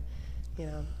doing that.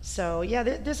 So yeah,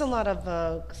 there's a lot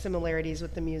of similarities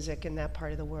with the music in that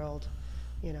part of the world.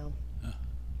 I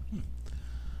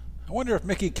wonder if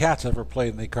Mickey Katz ever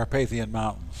played in the Carpathian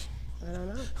Mountains. I don't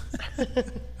know.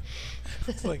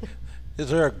 It's like, is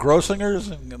there a Grossinger's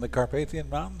in the Carpathian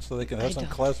Mountains so they can have some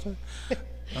klezmer?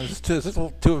 Is this a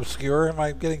little too obscure? Am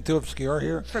I getting too obscure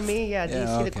here? For me, yeah. Do you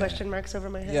see the question marks over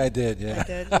my head? Yeah, I did. Yeah. I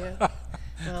did. Yeah.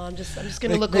 Well, I'm just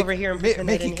going to look over here and pretend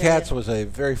I didn't Mickey Katz was a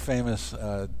very famous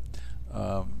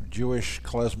Jewish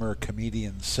klezmer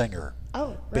comedian singer. Oh,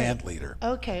 right. Band leader.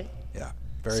 Okay. Yeah.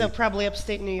 So probably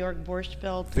upstate New York, Borscht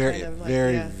Belt. Very, kind of like,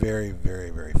 very, very,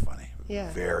 very, very funny.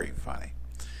 Yeah. Very funny.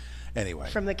 Anyway.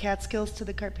 From the Catskills to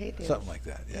the Carpathians. Something like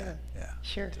that. Yeah.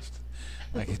 Sure.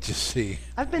 I could just see.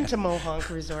 I've been to Mohonk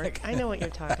Resort. I know what you're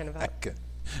talking about.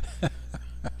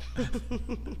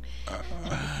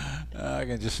 I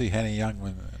can just see Henny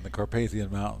Youngman in the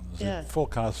Carpathian Mountains in full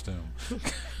costume.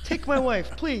 Take my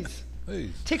wife, please.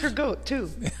 Please. Take her goat,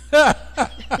 too. I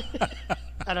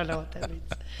don't know what that means.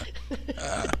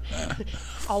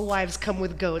 All wives come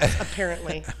with goats,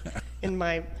 apparently, in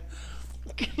my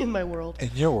world.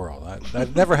 In your world.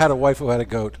 I've never had a wife who had a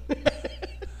goat.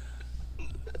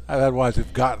 I've had wives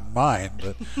who've gotten mine,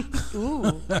 but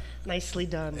ooh, nicely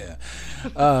done. Yeah.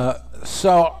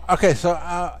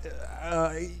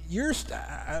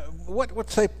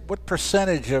 What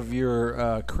percentage of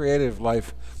your creative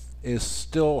life is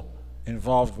still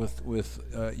involved with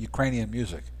Ukrainian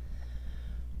music?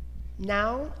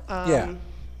 Now, 10%.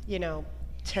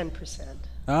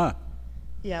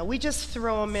 Yeah, we just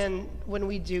throw them in when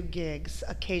we do gigs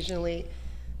occasionally.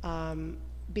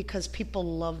 because people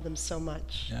love them so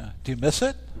much. Yeah. Do you miss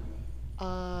it?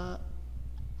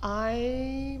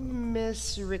 I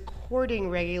miss recording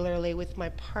regularly with my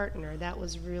partner. That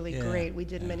was really great. We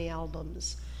did many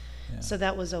albums. Yeah. So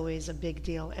that was always a big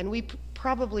deal. And we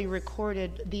probably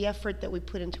recorded, the effort that we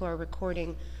put into our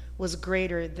recording was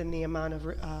greater than the amount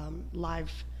of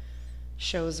live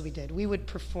shows we did. We would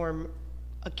perform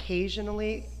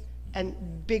occasionally and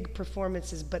big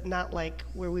performances, but not like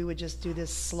where we would just do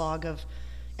this slog of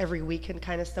every weekend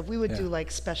kind of stuff. We would do like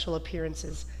special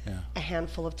appearances a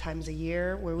handful of times a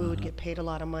year where we would get paid a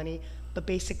lot of money. But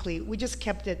basically, we just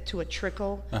kept it to a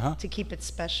trickle to keep it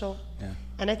special. Yeah.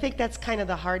 And I think that's kind of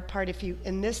the hard part if you,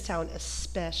 in this town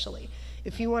especially,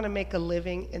 if you want to make a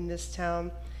living in this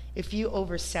town, if you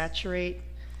oversaturate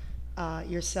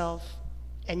yourself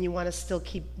and you want to still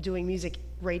keep doing music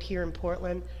right here in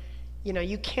Portland, you know,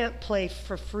 you can't play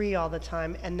for free all the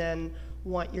time and then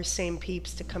want your same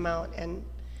peeps to come out and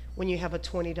when you have a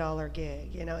 $20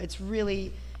 gig. You know, it's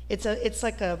really, it's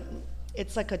like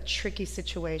a tricky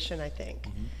situation, I think.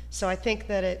 So I think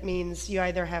that it means you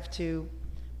either have to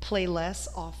play less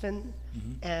often,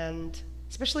 and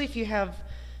especially if you have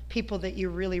people that you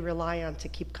really rely on to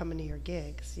keep coming to your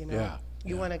gigs, you know,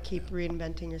 you want to keep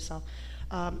reinventing yourself.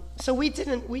 So we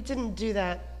didn't do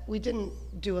that. We didn't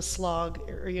do a slog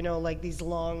or, you know, like these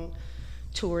long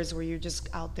tours where you're just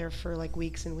out there for like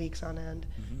weeks and weeks on end.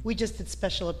 We just did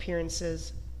special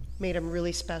appearances, made them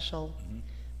really special,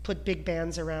 put big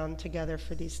bands around together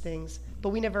for these things. But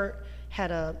we never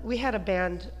had we had a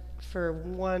band for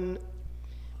one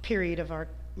period of our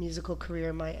musical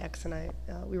career, my ex and I.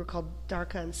 We were called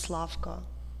Darka and Slavka.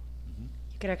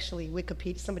 You could actually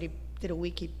Wikipedia, somebody did a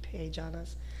wiki page on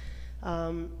us.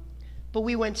 But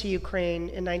we went to Ukraine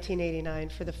in 1989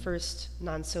 for the first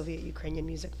non-Soviet Ukrainian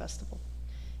music festival.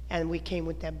 And we came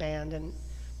with that band, and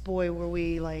boy, were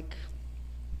we like,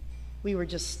 we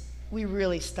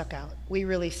really stuck out. We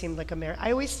really seemed like America.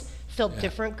 I always felt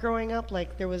different growing up,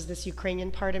 like there was this Ukrainian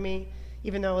part of me.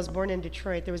 Even though I was born in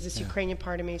Detroit, there was this Ukrainian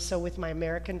part of me. So with my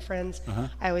American friends,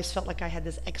 I always felt like I had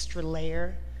this extra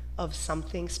layer of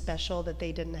something special that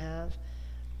they didn't have.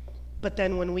 But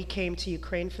then when we came to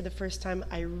Ukraine for the first time,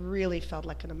 I really felt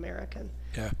like an American.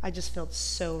 Yeah. I just felt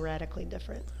so radically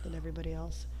different than everybody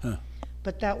else.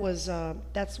 But that was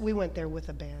we went there with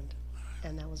a band,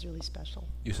 and that was really special.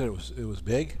 You said it was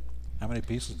big? How many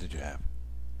pieces did you have?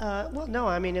 Well, no,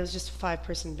 I mean it was just a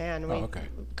 5-person band.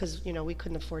 Because you know we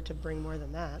couldn't afford to bring more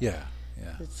than that. Yeah.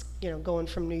 It's going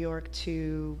from New York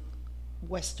to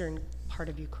western part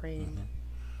of Ukraine.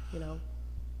 You know.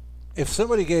 If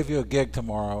somebody gave you a gig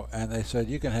tomorrow and they said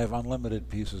you can have unlimited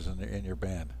pieces in your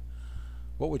band,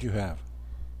 what would you have?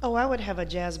 Oh, I would have a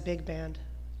jazz big band.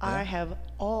 Yeah. I have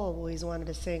always wanted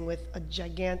to sing with a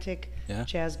gigantic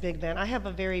jazz big band. I have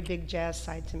a very big jazz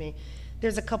side to me.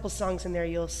 There's a couple songs in there.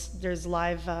 There's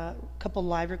couple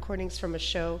live recordings from a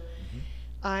show.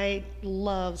 I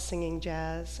love singing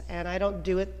jazz, and I don't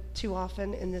do it too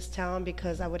often in this town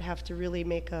because I would have to really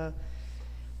make a.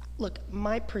 Look,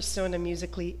 my persona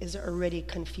musically is already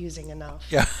confusing enough.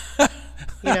 Yeah.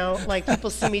 You know, like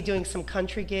people see me doing some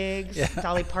country gigs,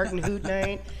 Dolly Parton Hoot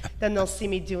Night. Then they'll see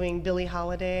me doing Billie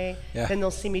Holiday. Yeah. Then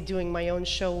they'll see me doing my own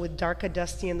show with Darka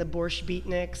Dusty and the Borscht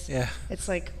Beatniks. Yeah. It's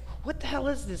like, what the hell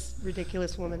is this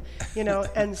ridiculous woman? You know,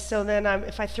 and so then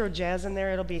if I throw jazz in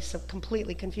there, it'll be so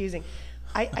completely confusing.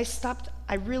 I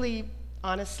really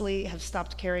honestly have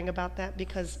stopped caring about that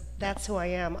because that's who I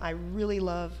am. I really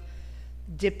love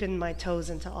dipping my toes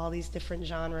into all these different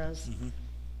genres.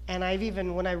 And I've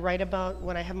even, when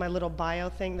I have my little bio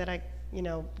thing that I,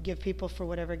 give people for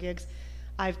whatever gigs,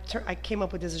 I came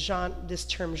up with this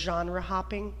term genre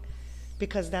hopping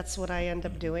because that's what I end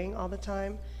up doing all the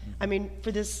time. I mean,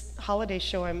 for this holiday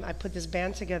show, I put this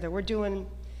band together. We're doing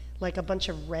like a bunch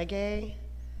of reggae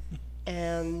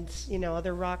and,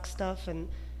 other rock stuff. And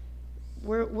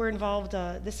we're involved,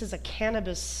 this is a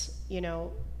cannabis,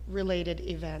 related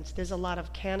event. There's a lot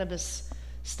of cannabis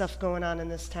stuff going on in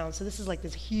this town. So this is like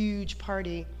this huge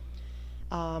party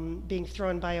being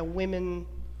thrown by a women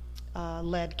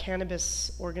led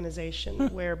cannabis organization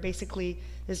where basically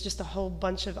there's just a whole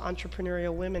bunch of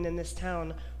entrepreneurial women in this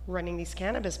town running these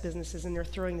cannabis businesses, and they're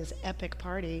throwing this epic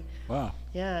party. Wow.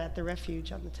 Yeah, at the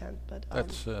Refuge on the 10th.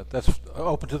 But that's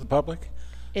open to the public?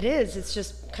 It is. It's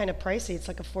just kind of pricey. It's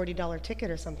like a $40 ticket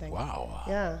or something. Wow.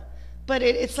 Yeah. But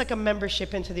it's like a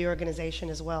membership into the organization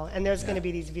as well. And there's going to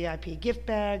be these VIP gift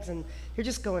bags, and you're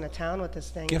just going to town with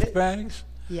this thing. Gift bags?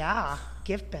 Yeah,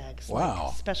 gift bags. Wow.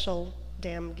 Like special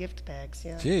damn gift bags,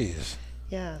 yeah. Jeez.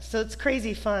 Yeah, so it's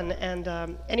crazy fun.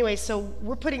 And anyway, so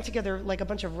we're putting together like a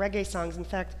bunch of reggae songs. In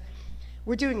fact,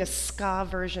 We're doing a ska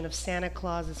version of Santa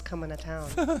Claus is Coming to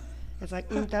Town. It's like,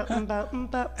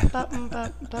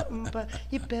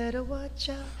 you better watch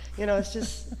out. You know, it's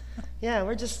just, yeah,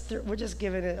 we're just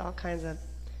giving it all kinds of.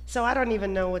 So I don't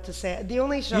even know what to say. The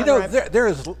only genre. You know,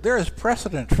 there is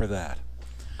precedent for that.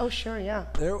 Oh sure, yeah.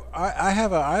 I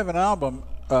have an album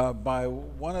by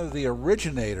one of the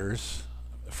originators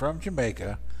from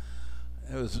Jamaica.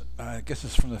 It was, I guess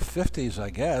it's from the 50s, I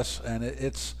guess, and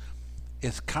it's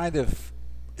kind of,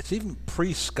 it's even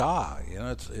pre-ska, you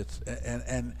know.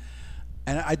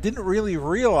 And I didn't really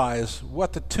realize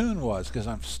what the tune was because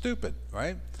I'm stupid,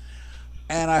 right?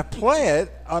 And I played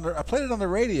it on the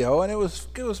radio, and it was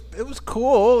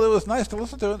cool. It was nice to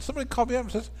listen to. And somebody called me up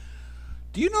and says,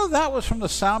 "Do you know that was from The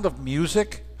Sound of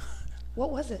Music?"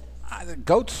 What was it? The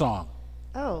goat song.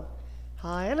 Oh.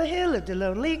 High on a hill of the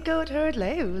lonely goat herd,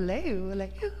 lay-oo, lay-oo,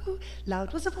 lay-oo.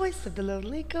 Loud was the voice of the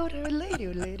lonely goat herd,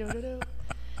 lay-oo, lay-oo.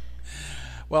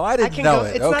 Well, I didn't know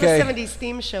it. It's okay. Not a '70s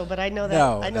theme show, but I know that.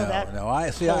 No, I know that. No.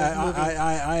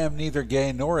 I am neither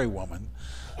gay nor a woman,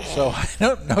 so I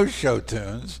don't know show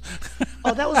tunes.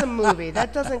 Oh, that was a movie.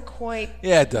 That doesn't quite.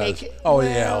 Yeah, it does. Make it,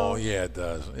 It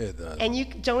does. It does. And you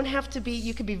don't have to be.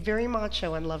 You could be very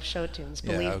macho and love show tunes.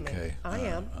 Believe me. I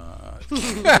am.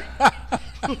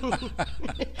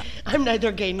 I'm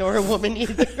neither gay nor a woman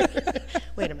either.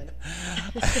 Wait a minute.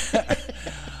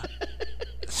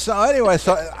 So anyway,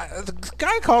 the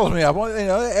guy calls me up. You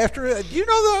know, after you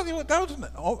know that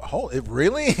was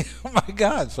really? Oh my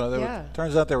God! So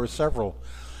turns out there were several.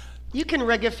 You can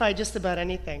reggaify just about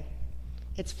anything.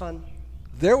 It's fun.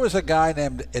 There was a guy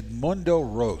named Edmundo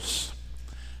Rose,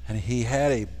 and he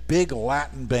had a big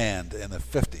Latin band in the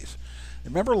 50s.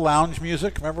 Remember lounge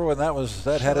music? Remember when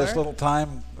that had its little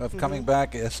time of coming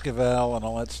back, Esquivel and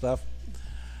all that stuff?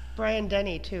 Brian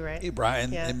Denny too, right?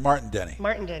 And Martin Denny.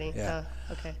 Martin Denny. Yeah.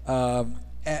 Okay.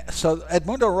 So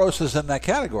Edmundo Rose is in that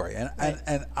category,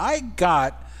 and I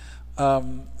got.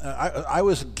 I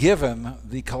was given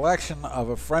the collection of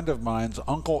a friend of mine's,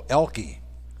 Uncle Elkie,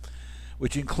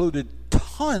 which included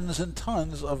tons and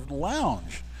tons of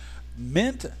lounge,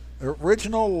 mint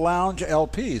original lounge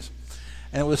LPs,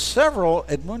 and it was several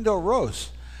Edmundo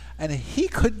Rose, and he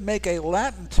could make a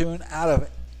Latin tune out of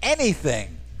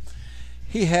anything.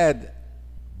 He had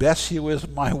 "Bess You Is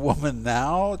My Woman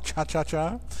Now,"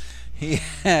 cha-cha-cha. He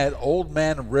had "Old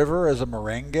Man River" as a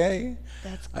merengue.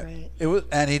 That's great.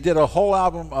 And he did a whole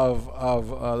album of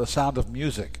The Sound of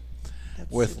Music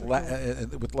with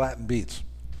Latin beats.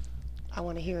 I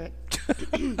want to hear it.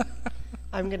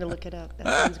 I'm going to look it up. That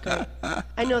sounds great.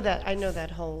 I know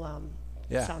that whole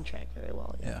soundtrack very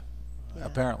well. Yeah.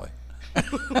 Apparently.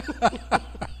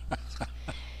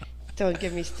 Don't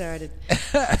get me started.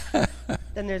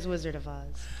 Then there's Wizard of Oz.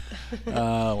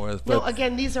 No,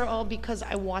 again, these are all because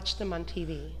I watched them on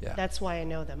TV. Yeah. That's why I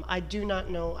know them. I do not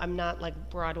know. I'm not like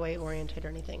Broadway oriented or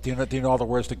anything. Do you know all the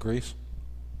words to Grease?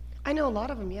 I know a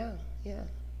lot of them. Yeah,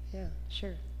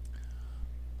 sure.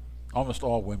 Almost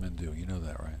all women do. You know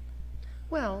that, right?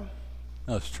 Well.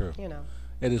 No, it's true. You know.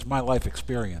 It is my life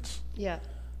experience. Yeah.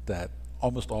 That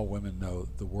almost all women know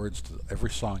the words to every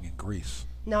song in Grease.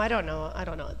 No, I don't know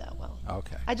it that well.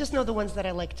 Okay. I just know the ones that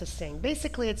I like to sing.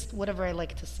 Basically, it's whatever I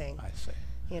like to sing. I see.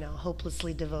 You know,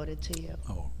 hopelessly devoted to you,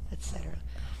 etc.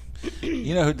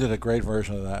 You know who did a great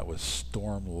version of that was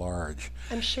Storm Large.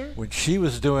 I'm sure. When she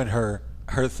was doing her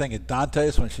thing at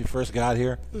Dante's when she first got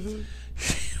here,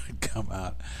 she would come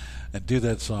out and do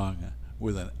that song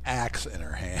with an axe in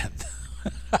her hand.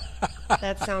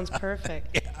 That sounds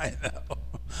perfect. Yeah, I know.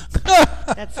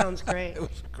 That sounds great. It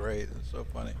was great. It was so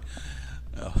funny.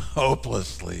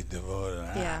 Hopelessly devoted.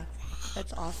 Yeah,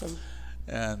 that's awesome.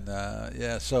 And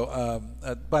so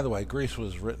by the way, Grease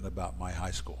was written about my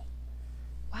high school.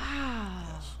 Wow.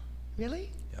 Yes.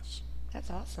 Really? Yes.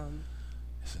 That's awesome.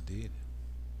 Yes, indeed.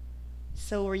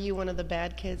 So were you one of the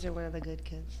bad kids or one of the good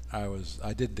kids? I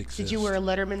didn't exist. Did you wear a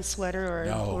Letterman sweater or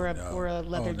a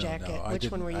leather no, jacket? No,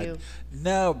 Which one were you?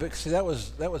 No, but see, that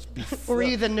was before. Or were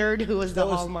you the nerd who was the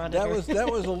hall monitor? That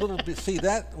was a little bit. See,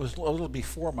 that was a little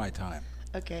before my time.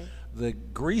 Okay. The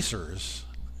greasers,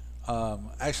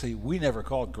 actually, we never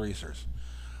called greasers.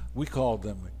 We called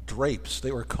them drapes.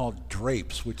 They were called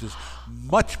drapes, which is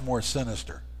much more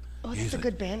sinister. Oh, that's a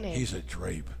good band name. He's a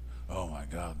drape. Oh my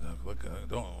God! Look,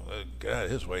 don't get out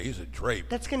of his way. He's a drape.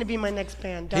 That's going to be my next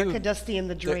band, Darka Dusty and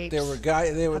the Drapes. There would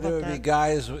be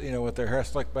guys, with their hair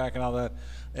slicked back and all that,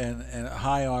 and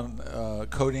high on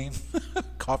codeine,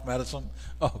 cough medicine.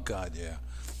 Oh God, yeah.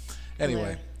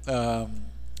 Anyway,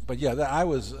 but yeah, I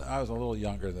was a little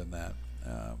younger than that,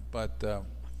 but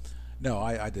no,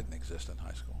 I didn't exist in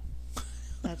high school.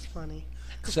 That's funny.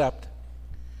 Except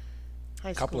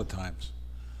A couple of times.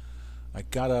 I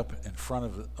got up in front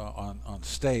of on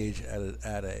stage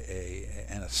at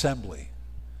an assembly,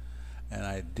 and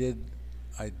I did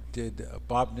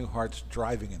Bob Newhart's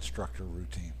driving instructor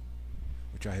routine,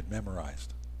 which I had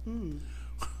memorized. I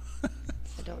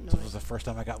don't know. This was the first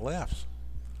time I got laughs.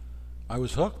 I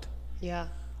was hooked. Yeah.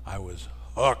 I was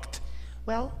hooked.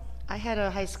 Well, I had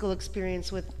a high school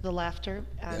experience with the laughter,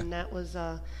 and that was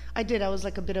I was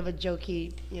like a bit of a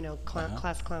jokey, clown,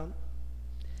 class clown.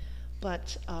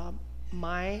 But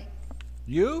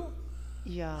You?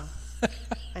 Yeah,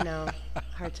 I know,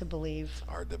 hard to believe.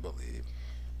 Hard to believe.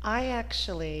 I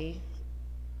actually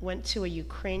went to a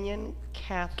Ukrainian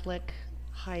Catholic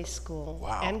high school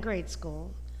and grade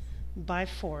school by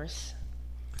force.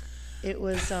 It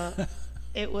was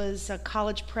a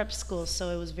college prep school, so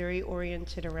it was very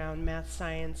oriented around math,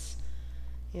 science,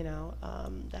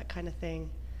 that kind of thing.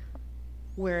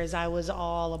 Whereas I was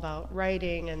all about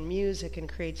writing and music and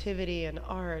creativity and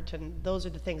art, and those are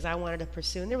the things I wanted to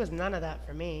pursue. And there was none of that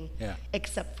for me,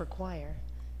 except for choir.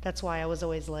 That's why I was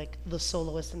always like the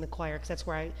soloist in the choir, because that's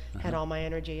where I had all my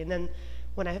energy. And then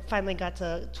when I finally got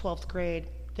to 12th grade,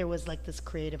 there was like this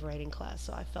creative writing class,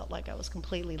 so I felt like I was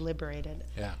completely liberated.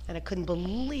 Yeah. And I couldn't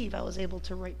believe I was able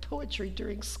to write poetry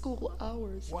during school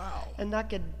hours. Wow. And not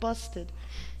get busted.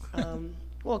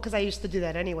 Well, because I used to do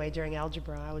that anyway during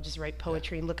algebra. I would just write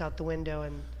poetry and look out the window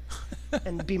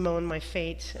and bemoan my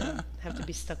fate and have to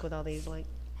be stuck with all these like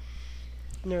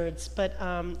nerds.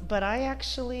 But I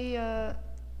actually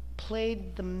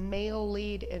played the male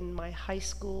lead in my high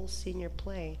school senior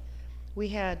play. We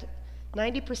had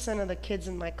 90% of the kids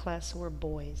in my class were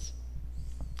boys,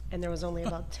 and there was only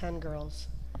about 10 girls.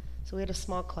 So we had a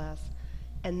small class,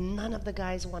 and none of the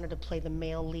guys wanted to play the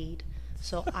male lead.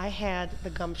 So I had the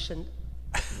gumption.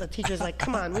 The teacher's like,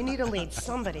 come on, we need a lead.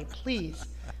 Somebody, please.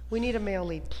 We need a male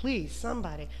lead. Please,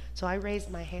 somebody. So I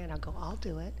raised my hand. I'll go, I'll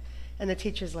do it. And the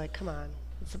teacher's like, come on.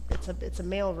 It's a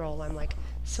male role. I'm like,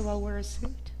 so I'll wear a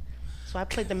suit. So I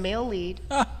played the male lead.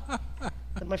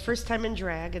 My first time in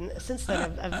drag. And since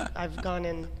then, I've gone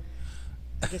in,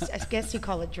 I guess you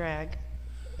call it drag.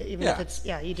 Even if it's,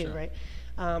 you do, right?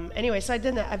 Anyway, so I've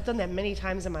done that many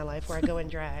times in my life where I go in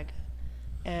drag.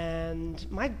 And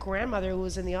my grandmother, who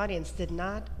was in the audience, did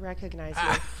not recognize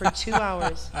me for 2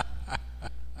 hours.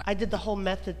 I did the whole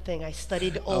method thing. I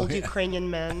studied old Ukrainian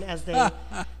men as they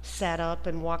sat up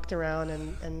and walked around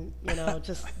and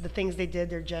just the things they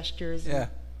did, their gestures.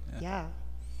 Yeah.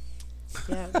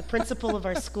 The principal of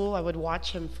our school, I would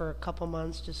watch him for a couple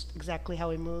months, just exactly how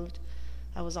he moved.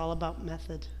 I was all about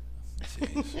method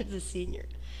as a senior.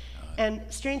 And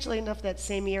strangely enough, that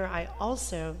same year, I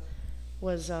also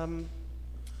was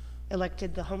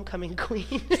elected the homecoming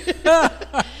queen.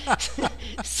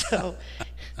 So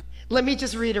let me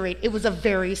just reiterate, it was a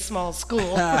very small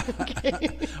school.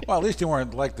 Okay. Well, at least you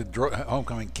weren't like the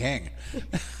homecoming king.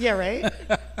 Yeah, right?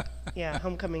 Yeah,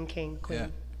 homecoming king,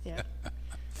 queen. Yeah.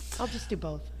 I'll just do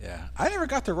both. Yeah. I never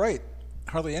got to write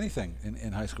hardly anything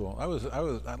in high school. I was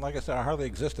like I said, I hardly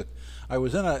existed. I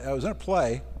was in a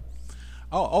play.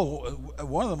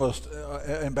 One of the most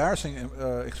embarrassing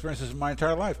experiences in my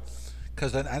entire life,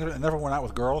 because I never went out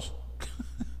with girls.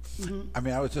 I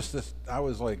mean, I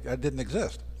was like, I didn't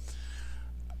exist.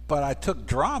 But I took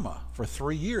drama for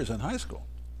 3 years in high school,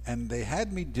 and they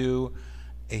had me do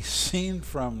a scene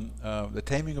from The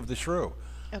Taming of the Shrew.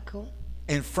 Oh, cool.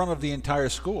 In front of the entire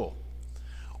school,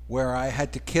 where I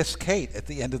had to kiss Kate at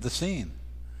the end of the scene.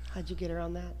 How'd you get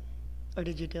around that? Or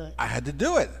did you do it? I had to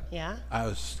do it. Yeah?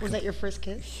 Was that your first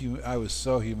kiss? I was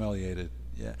so humiliated.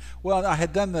 Yeah. Well, I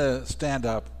had done the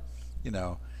stand-up,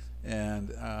 and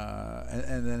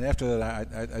then after that,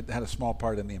 I had a small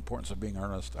part in The Importance of Being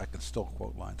Earnest. I can still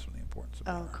quote lines from The Importance of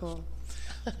Being Earnest. Oh, cool.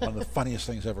 One of the funniest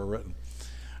things ever written.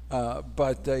 No,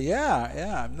 I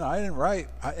didn't write.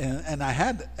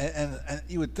 And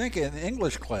you would think in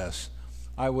English class,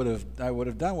 I would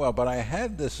have done well, but I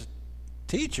had this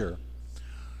teacher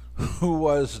who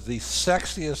was the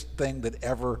sexiest thing that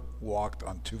ever walked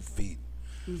on 2 feet.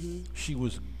 Mm-hmm. She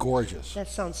was gorgeous. That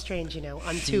sounds strange,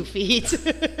 on 2 feet.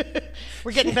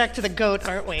 We're getting back to the goat,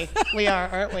 aren't we? We are,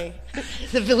 aren't we?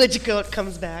 The village goat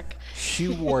comes back. She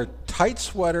wore tight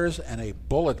sweaters and a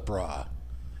bullet bra.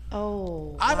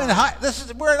 Oh. I'm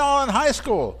in we're all in high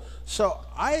school, so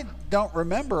I don't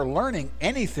remember learning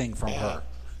anything from her.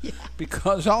 Yeah.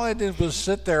 Because all I did was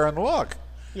sit there and look.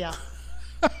 Yeah.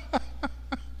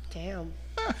 Damn.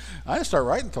 I didn't start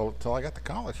writing until I got to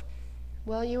college.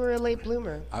 Well, you were a late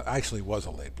bloomer. I actually was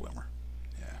a late bloomer.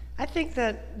 Yeah. I think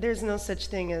that there's no such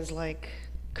thing as like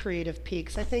creative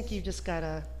peaks. I think you just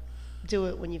gotta do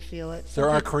it when you feel it. There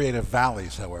are creative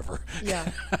valleys, however.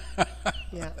 Yeah.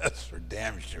 Yeah. That's for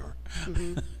damn sure.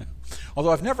 Mm-hmm.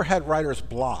 Although I've never had writer's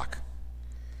block.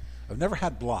 I've never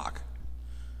had block.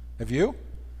 Have you?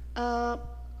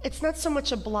 It's not so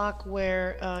much a block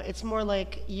where it's more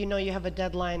like you have a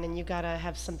deadline and you got to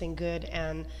have something good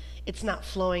and it's not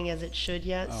flowing as it should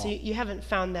yet. Oh. So you haven't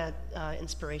found that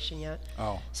inspiration yet.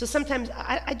 Oh. So sometimes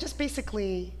I just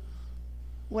basically,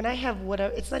 when I have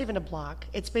whatever, it's not even a block.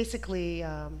 It's basically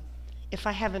if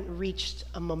I haven't reached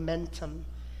a momentum,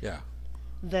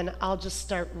 then I'll just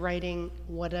start writing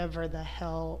whatever the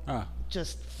hell.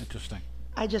 Just interesting.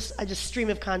 I just stream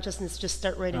of consciousness, just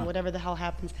start writing whatever the hell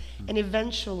happens, and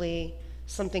eventually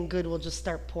something good will just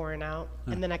start pouring out,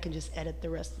 and then I can just edit the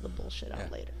rest of the bullshit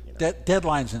out later.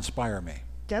 Deadlines inspire me.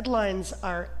 Deadlines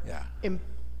are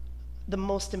the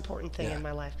most important thing in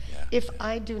my life. Yeah. If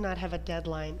I do not have a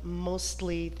deadline,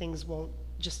 mostly things won't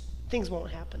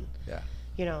happen.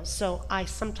 Yeah. So I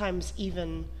sometimes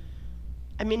even,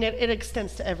 it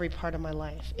extends to every part of my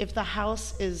life. If the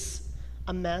house is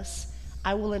a mess,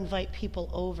 I will invite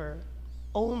people over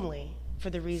only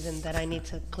for the reason that I need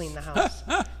to clean the house.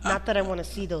 Not that I want to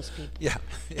see those people. Yeah.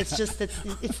 It's just that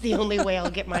it's the only way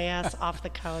I'll get my ass off the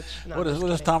couch. No, what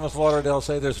does Thomas Lauderdale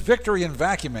say? There's victory in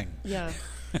vacuuming. Yeah.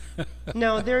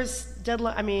 No, there's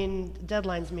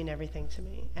deadlines mean everything to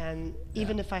me. And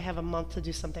even if I have a month to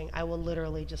do something, I will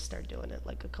literally just start doing it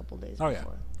like a couple days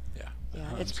before. Yeah.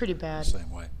 Yeah, it's pretty bad. The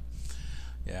same way.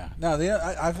 Yeah. No,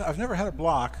 I've never had a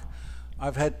block.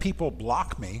 I've had people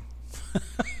block me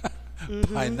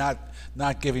by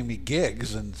not giving me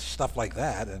gigs and stuff like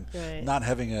that, and not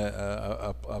having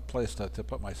a place to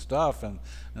put my stuff, and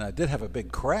I did have a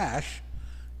big crash,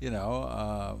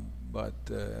 but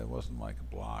it wasn't like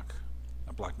a block.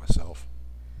 I blocked myself.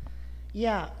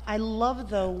 Yeah, I love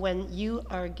though when you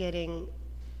are getting.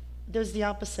 There's the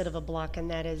opposite of a block,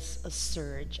 and that is a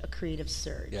surge, a creative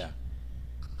surge. Yeah.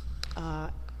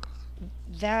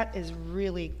 That is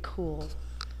really cool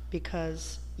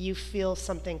because you feel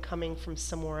something coming from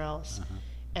somewhere else,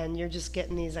 and you're just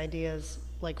getting these ideas,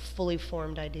 like fully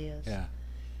formed ideas.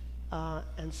 Yeah.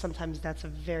 And sometimes that's a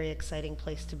very exciting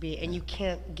place to be, and you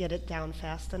can't get it down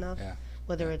fast enough,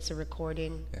 whether it's a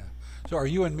recording. Yeah. So are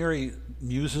you and Miri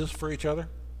muses for each other?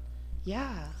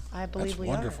 Yeah, I believe we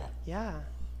wonderful. are. Yeah.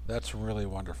 That's really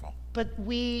wonderful. But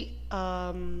we,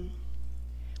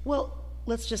 well,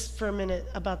 let's just for a minute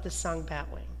about this song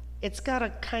Batwing. It's got a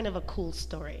kind of a cool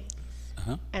story.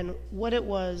 And what it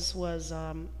was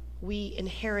we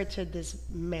inherited this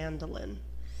mandolin.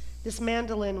 This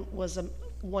mandolin was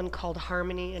one called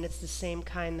Harmony, and it's the same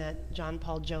kind that John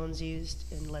Paul Jones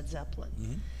used in Led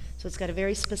Zeppelin. So it's got a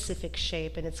very specific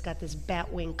shape, and it's got this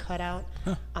batwing cutout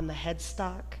on the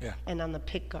headstock and on the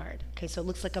pickguard. Okay, so it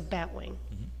looks like a batwing,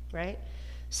 right?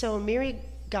 So Miri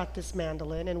got this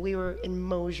mandolin, and we were in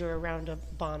Mosier around a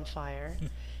bonfire,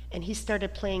 and he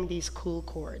started playing these cool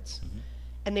chords.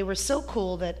 And they were so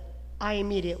cool that I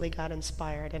immediately got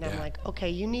inspired, and I'm like, okay,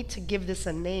 you need to give this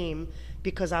a name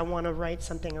because I want to write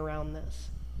something around this.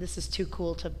 This is too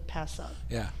cool to pass up.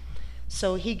 Yeah.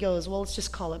 So he goes, well, let's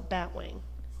just call it Batwing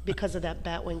because of that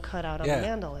batwing cutout on the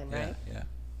mandolin, right? Yeah.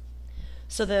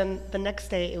 So then the next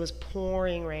day it was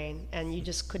pouring rain, and you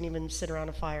just couldn't even sit around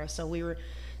a fire. So we were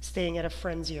staying at a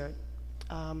friend's yurt.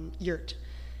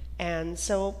 And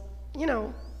so,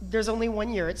 there's only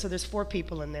one yurt, so there's 4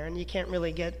 people in there, and you can't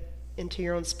really get into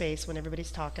your own space when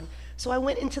everybody's talking. So I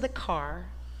went into the car,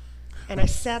 and I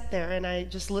sat there, and I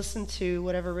just listened to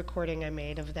whatever recording I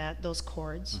made of those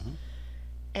chords.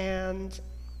 And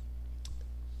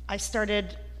I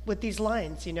started with these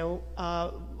lines,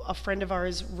 a friend of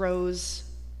ours, Rose.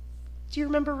 Do you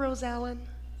remember Rose Allen?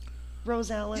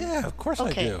 Rose Allen? Yeah, of course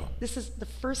I do. This is the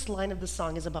first line of the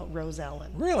song is about Rose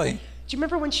Allen. Really? Do you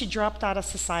remember when she dropped out of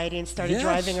society and started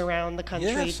driving around the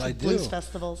country to blues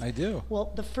festivals? I do.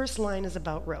 Well, the first line is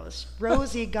about Rose.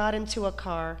 Rosie got into a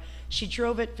car. She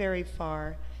drove it very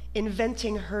far,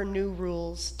 inventing her new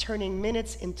rules, turning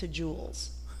minutes into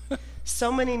jewels.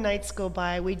 So many nights go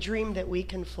by, we dream that we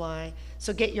can fly,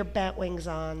 so get your bat wings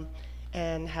on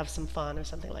and have some fun or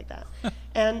something like that.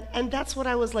 And that's what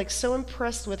I was like so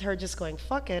impressed with her, just going,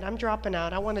 fuck it, I'm dropping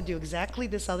out. I want to do exactly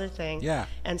this other thing. Yeah.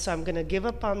 And so I'm going to give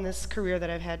up on this career that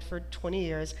I've had for 20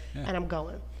 years, and I'm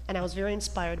going. And I was very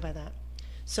inspired by that.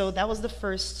 So that was the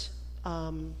first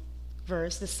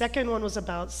verse. The second one was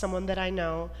about someone that I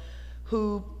know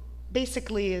who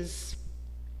basically is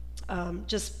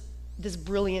just this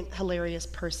brilliant, hilarious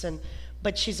person,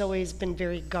 but she's always been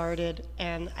very guarded,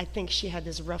 and I think she had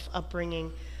this rough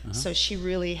upbringing, so she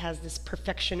really has this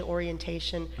perfection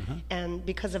orientation, and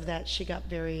because of that, she got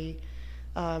very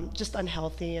just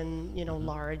unhealthy and,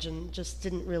 large, and just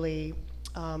didn't really,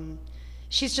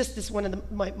 she's just one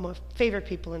of my favorite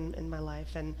people in my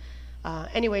life. And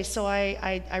anyway, so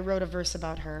I wrote a verse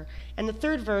about her. And the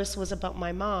third verse was about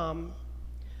my mom,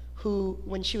 who,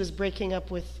 when she was breaking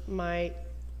up with my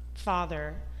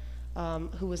father,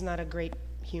 who was not a great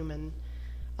human,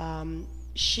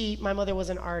 my mother was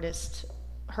an artist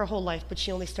her whole life, but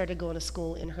she only started going to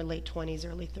school in her late 20s,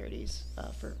 early 30s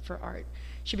for art.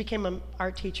 She became an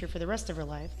art teacher for the rest of her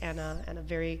life, and a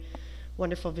very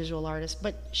wonderful visual artist.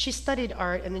 But she studied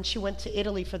art, and then she went to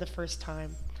Italy for the first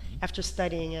time after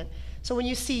studying it. So when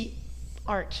you see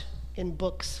art in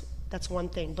books, that's one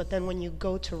thing. But then when you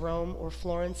go to Rome or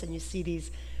Florence and you see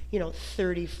these,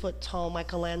 30-foot tall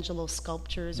Michelangelo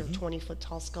sculptures or 20-foot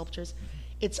tall sculptures,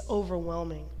 it's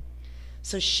overwhelming.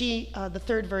 So the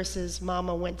third verse is,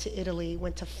 Mama went to Italy,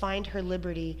 went to find her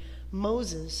liberty.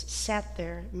 Moses sat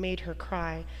there, made her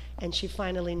cry, and she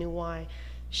finally knew why.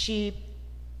 She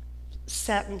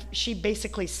sat and she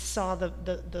basically saw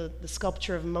the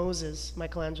sculpture of Moses,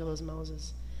 Michelangelo's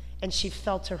Moses, and she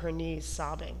fell to her knees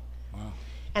sobbing. Wow.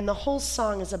 And the whole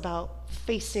song is about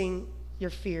facing your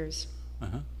fears.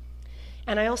 Uh-huh.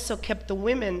 And I also kept the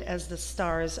women as the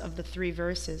stars of the three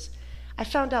verses. I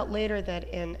found out later that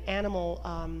in animal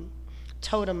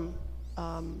totem,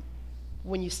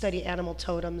 when you study animal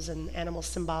totems and animal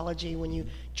symbology, when you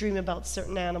dream about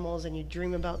certain animals and you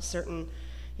dream about certain,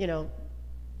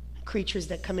 creatures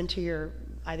that come into your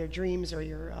either dreams or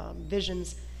your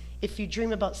visions, if you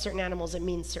dream about certain animals, it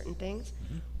means certain things.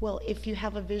 Mm-hmm. Well, if you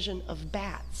have a vision of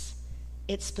bats,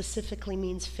 it specifically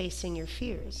means facing your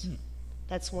fears. Mm.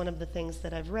 That's one of the things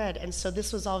that I've read. And so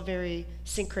this was all very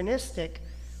synchronistic.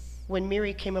 When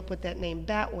Miri came up with that name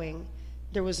Batwing,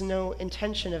 there was no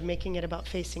intention of making it about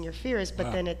facing your fears,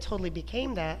 but then it totally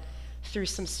became that through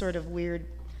some sort of weird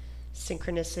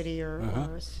synchronicity or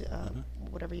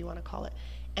whatever you want to call it.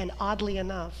 And oddly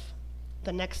enough,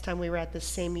 the next time we were at the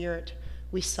same yurt,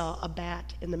 we saw a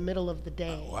bat in the middle of the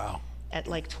day. Oh, wow. At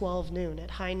like 12 noon,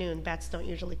 at high noon. Bats don't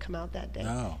usually come out that day.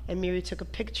 No. And Miri took a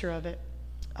picture of it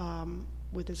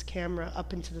with his camera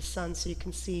up into the sun, so you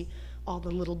can see all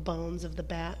the little bones of the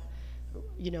bat,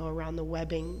 around the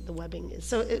webbing. The webbing.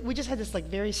 So we just had this like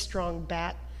very strong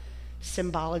bat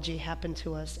symbology happen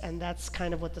to us, and that's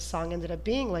kind of what the song ended up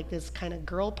being, like this kind of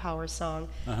girl power song,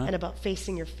 and about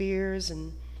facing your fears,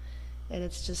 and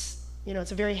it's just,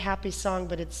 it's a very happy song,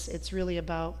 but it's really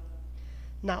about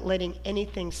not letting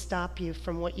anything stop you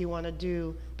from what you want to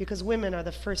do, because women are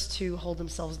the first to hold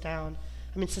themselves down.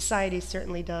 I mean, society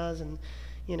certainly does, and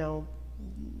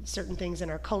certain things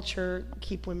in our culture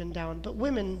keep women down, but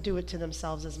women do it to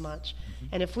themselves as much.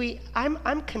 And if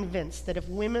I'm convinced that if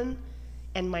women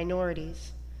and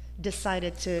minorities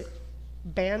decided to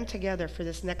band together for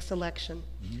this next election,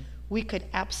 we could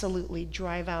absolutely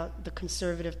drive out the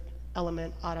conservative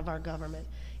element out of our government.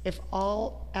 If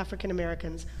all African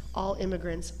Americans, all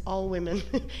immigrants, all women,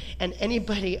 and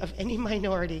anybody of any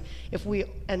minority,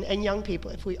 and young people,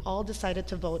 if we all decided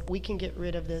to vote, we can get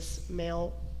rid of this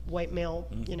white male,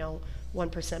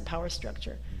 1% power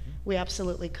structure. We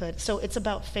absolutely could. So it's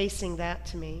about facing that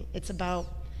to me. It's about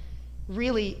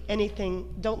really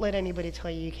anything. Don't let anybody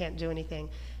tell you can't do anything.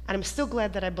 And I'm still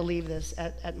glad that I believe this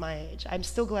at my age. I'm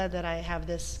still glad that I have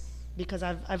this because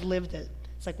I've lived it.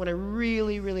 It's like when I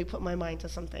really, really put my mind to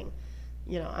something,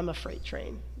 I'm a freight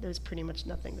train. There's pretty much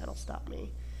nothing that'll stop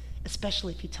me,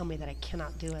 especially if you tell me that I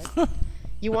cannot do it.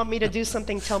 You want me to do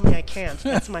something, tell me I can't.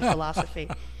 That's my philosophy.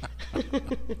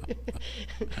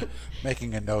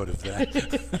 Making a note of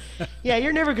that. Yeah,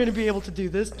 you're never going to be able to do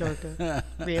this, Dorca.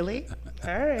 Really?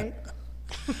 All right.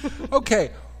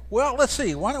 Okay. Well, let's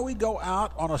see. Why don't we go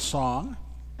out on a song?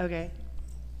 Okay.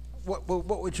 What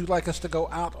would you like us to go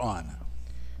out on?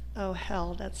 Oh,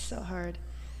 hell, that's so hard.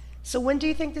 So when do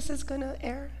you think this is going to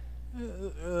air?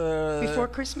 Before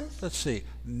Christmas? Let's see.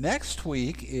 Next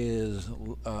week is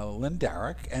Lynn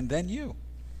Darrick, and then you.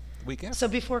 Week after. So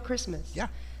before Christmas? Yeah.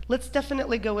 Let's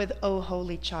definitely go with Oh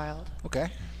Holy Child. Okay.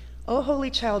 Oh Holy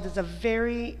Child is a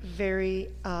very, very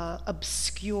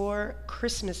obscure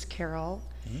Christmas carol,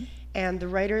 and the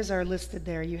writers are listed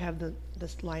there. You have the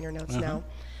liner notes now.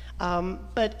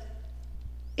 But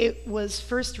it was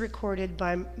first recorded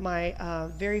by my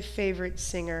very favorite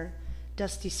singer,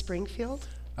 Dusty Springfield.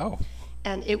 Oh.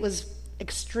 And it was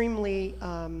extremely,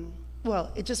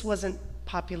 it just wasn't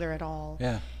popular at all.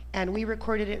 Yeah. And we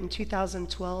recorded it in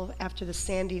 2012 after the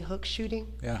Sandy Hook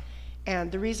shooting. Yeah.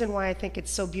 And the reason why I think it's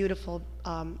so beautiful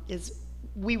is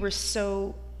we were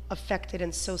so affected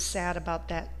and so sad about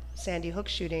that Sandy Hook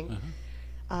shooting.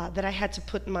 that I had to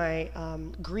put my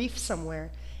grief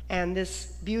somewhere. And this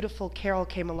beautiful carol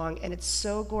came along, and it's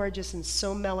so gorgeous and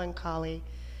so melancholy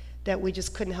that we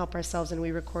just couldn't help ourselves, and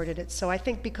we recorded it. So I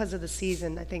think because of the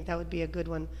season, I think that would be a good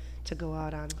one to go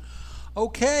out on.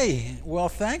 Okay. Well,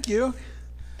 thank you.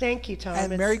 Thank you, Tom.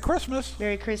 And Merry Christmas.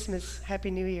 Merry Christmas.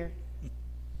 Happy New Year.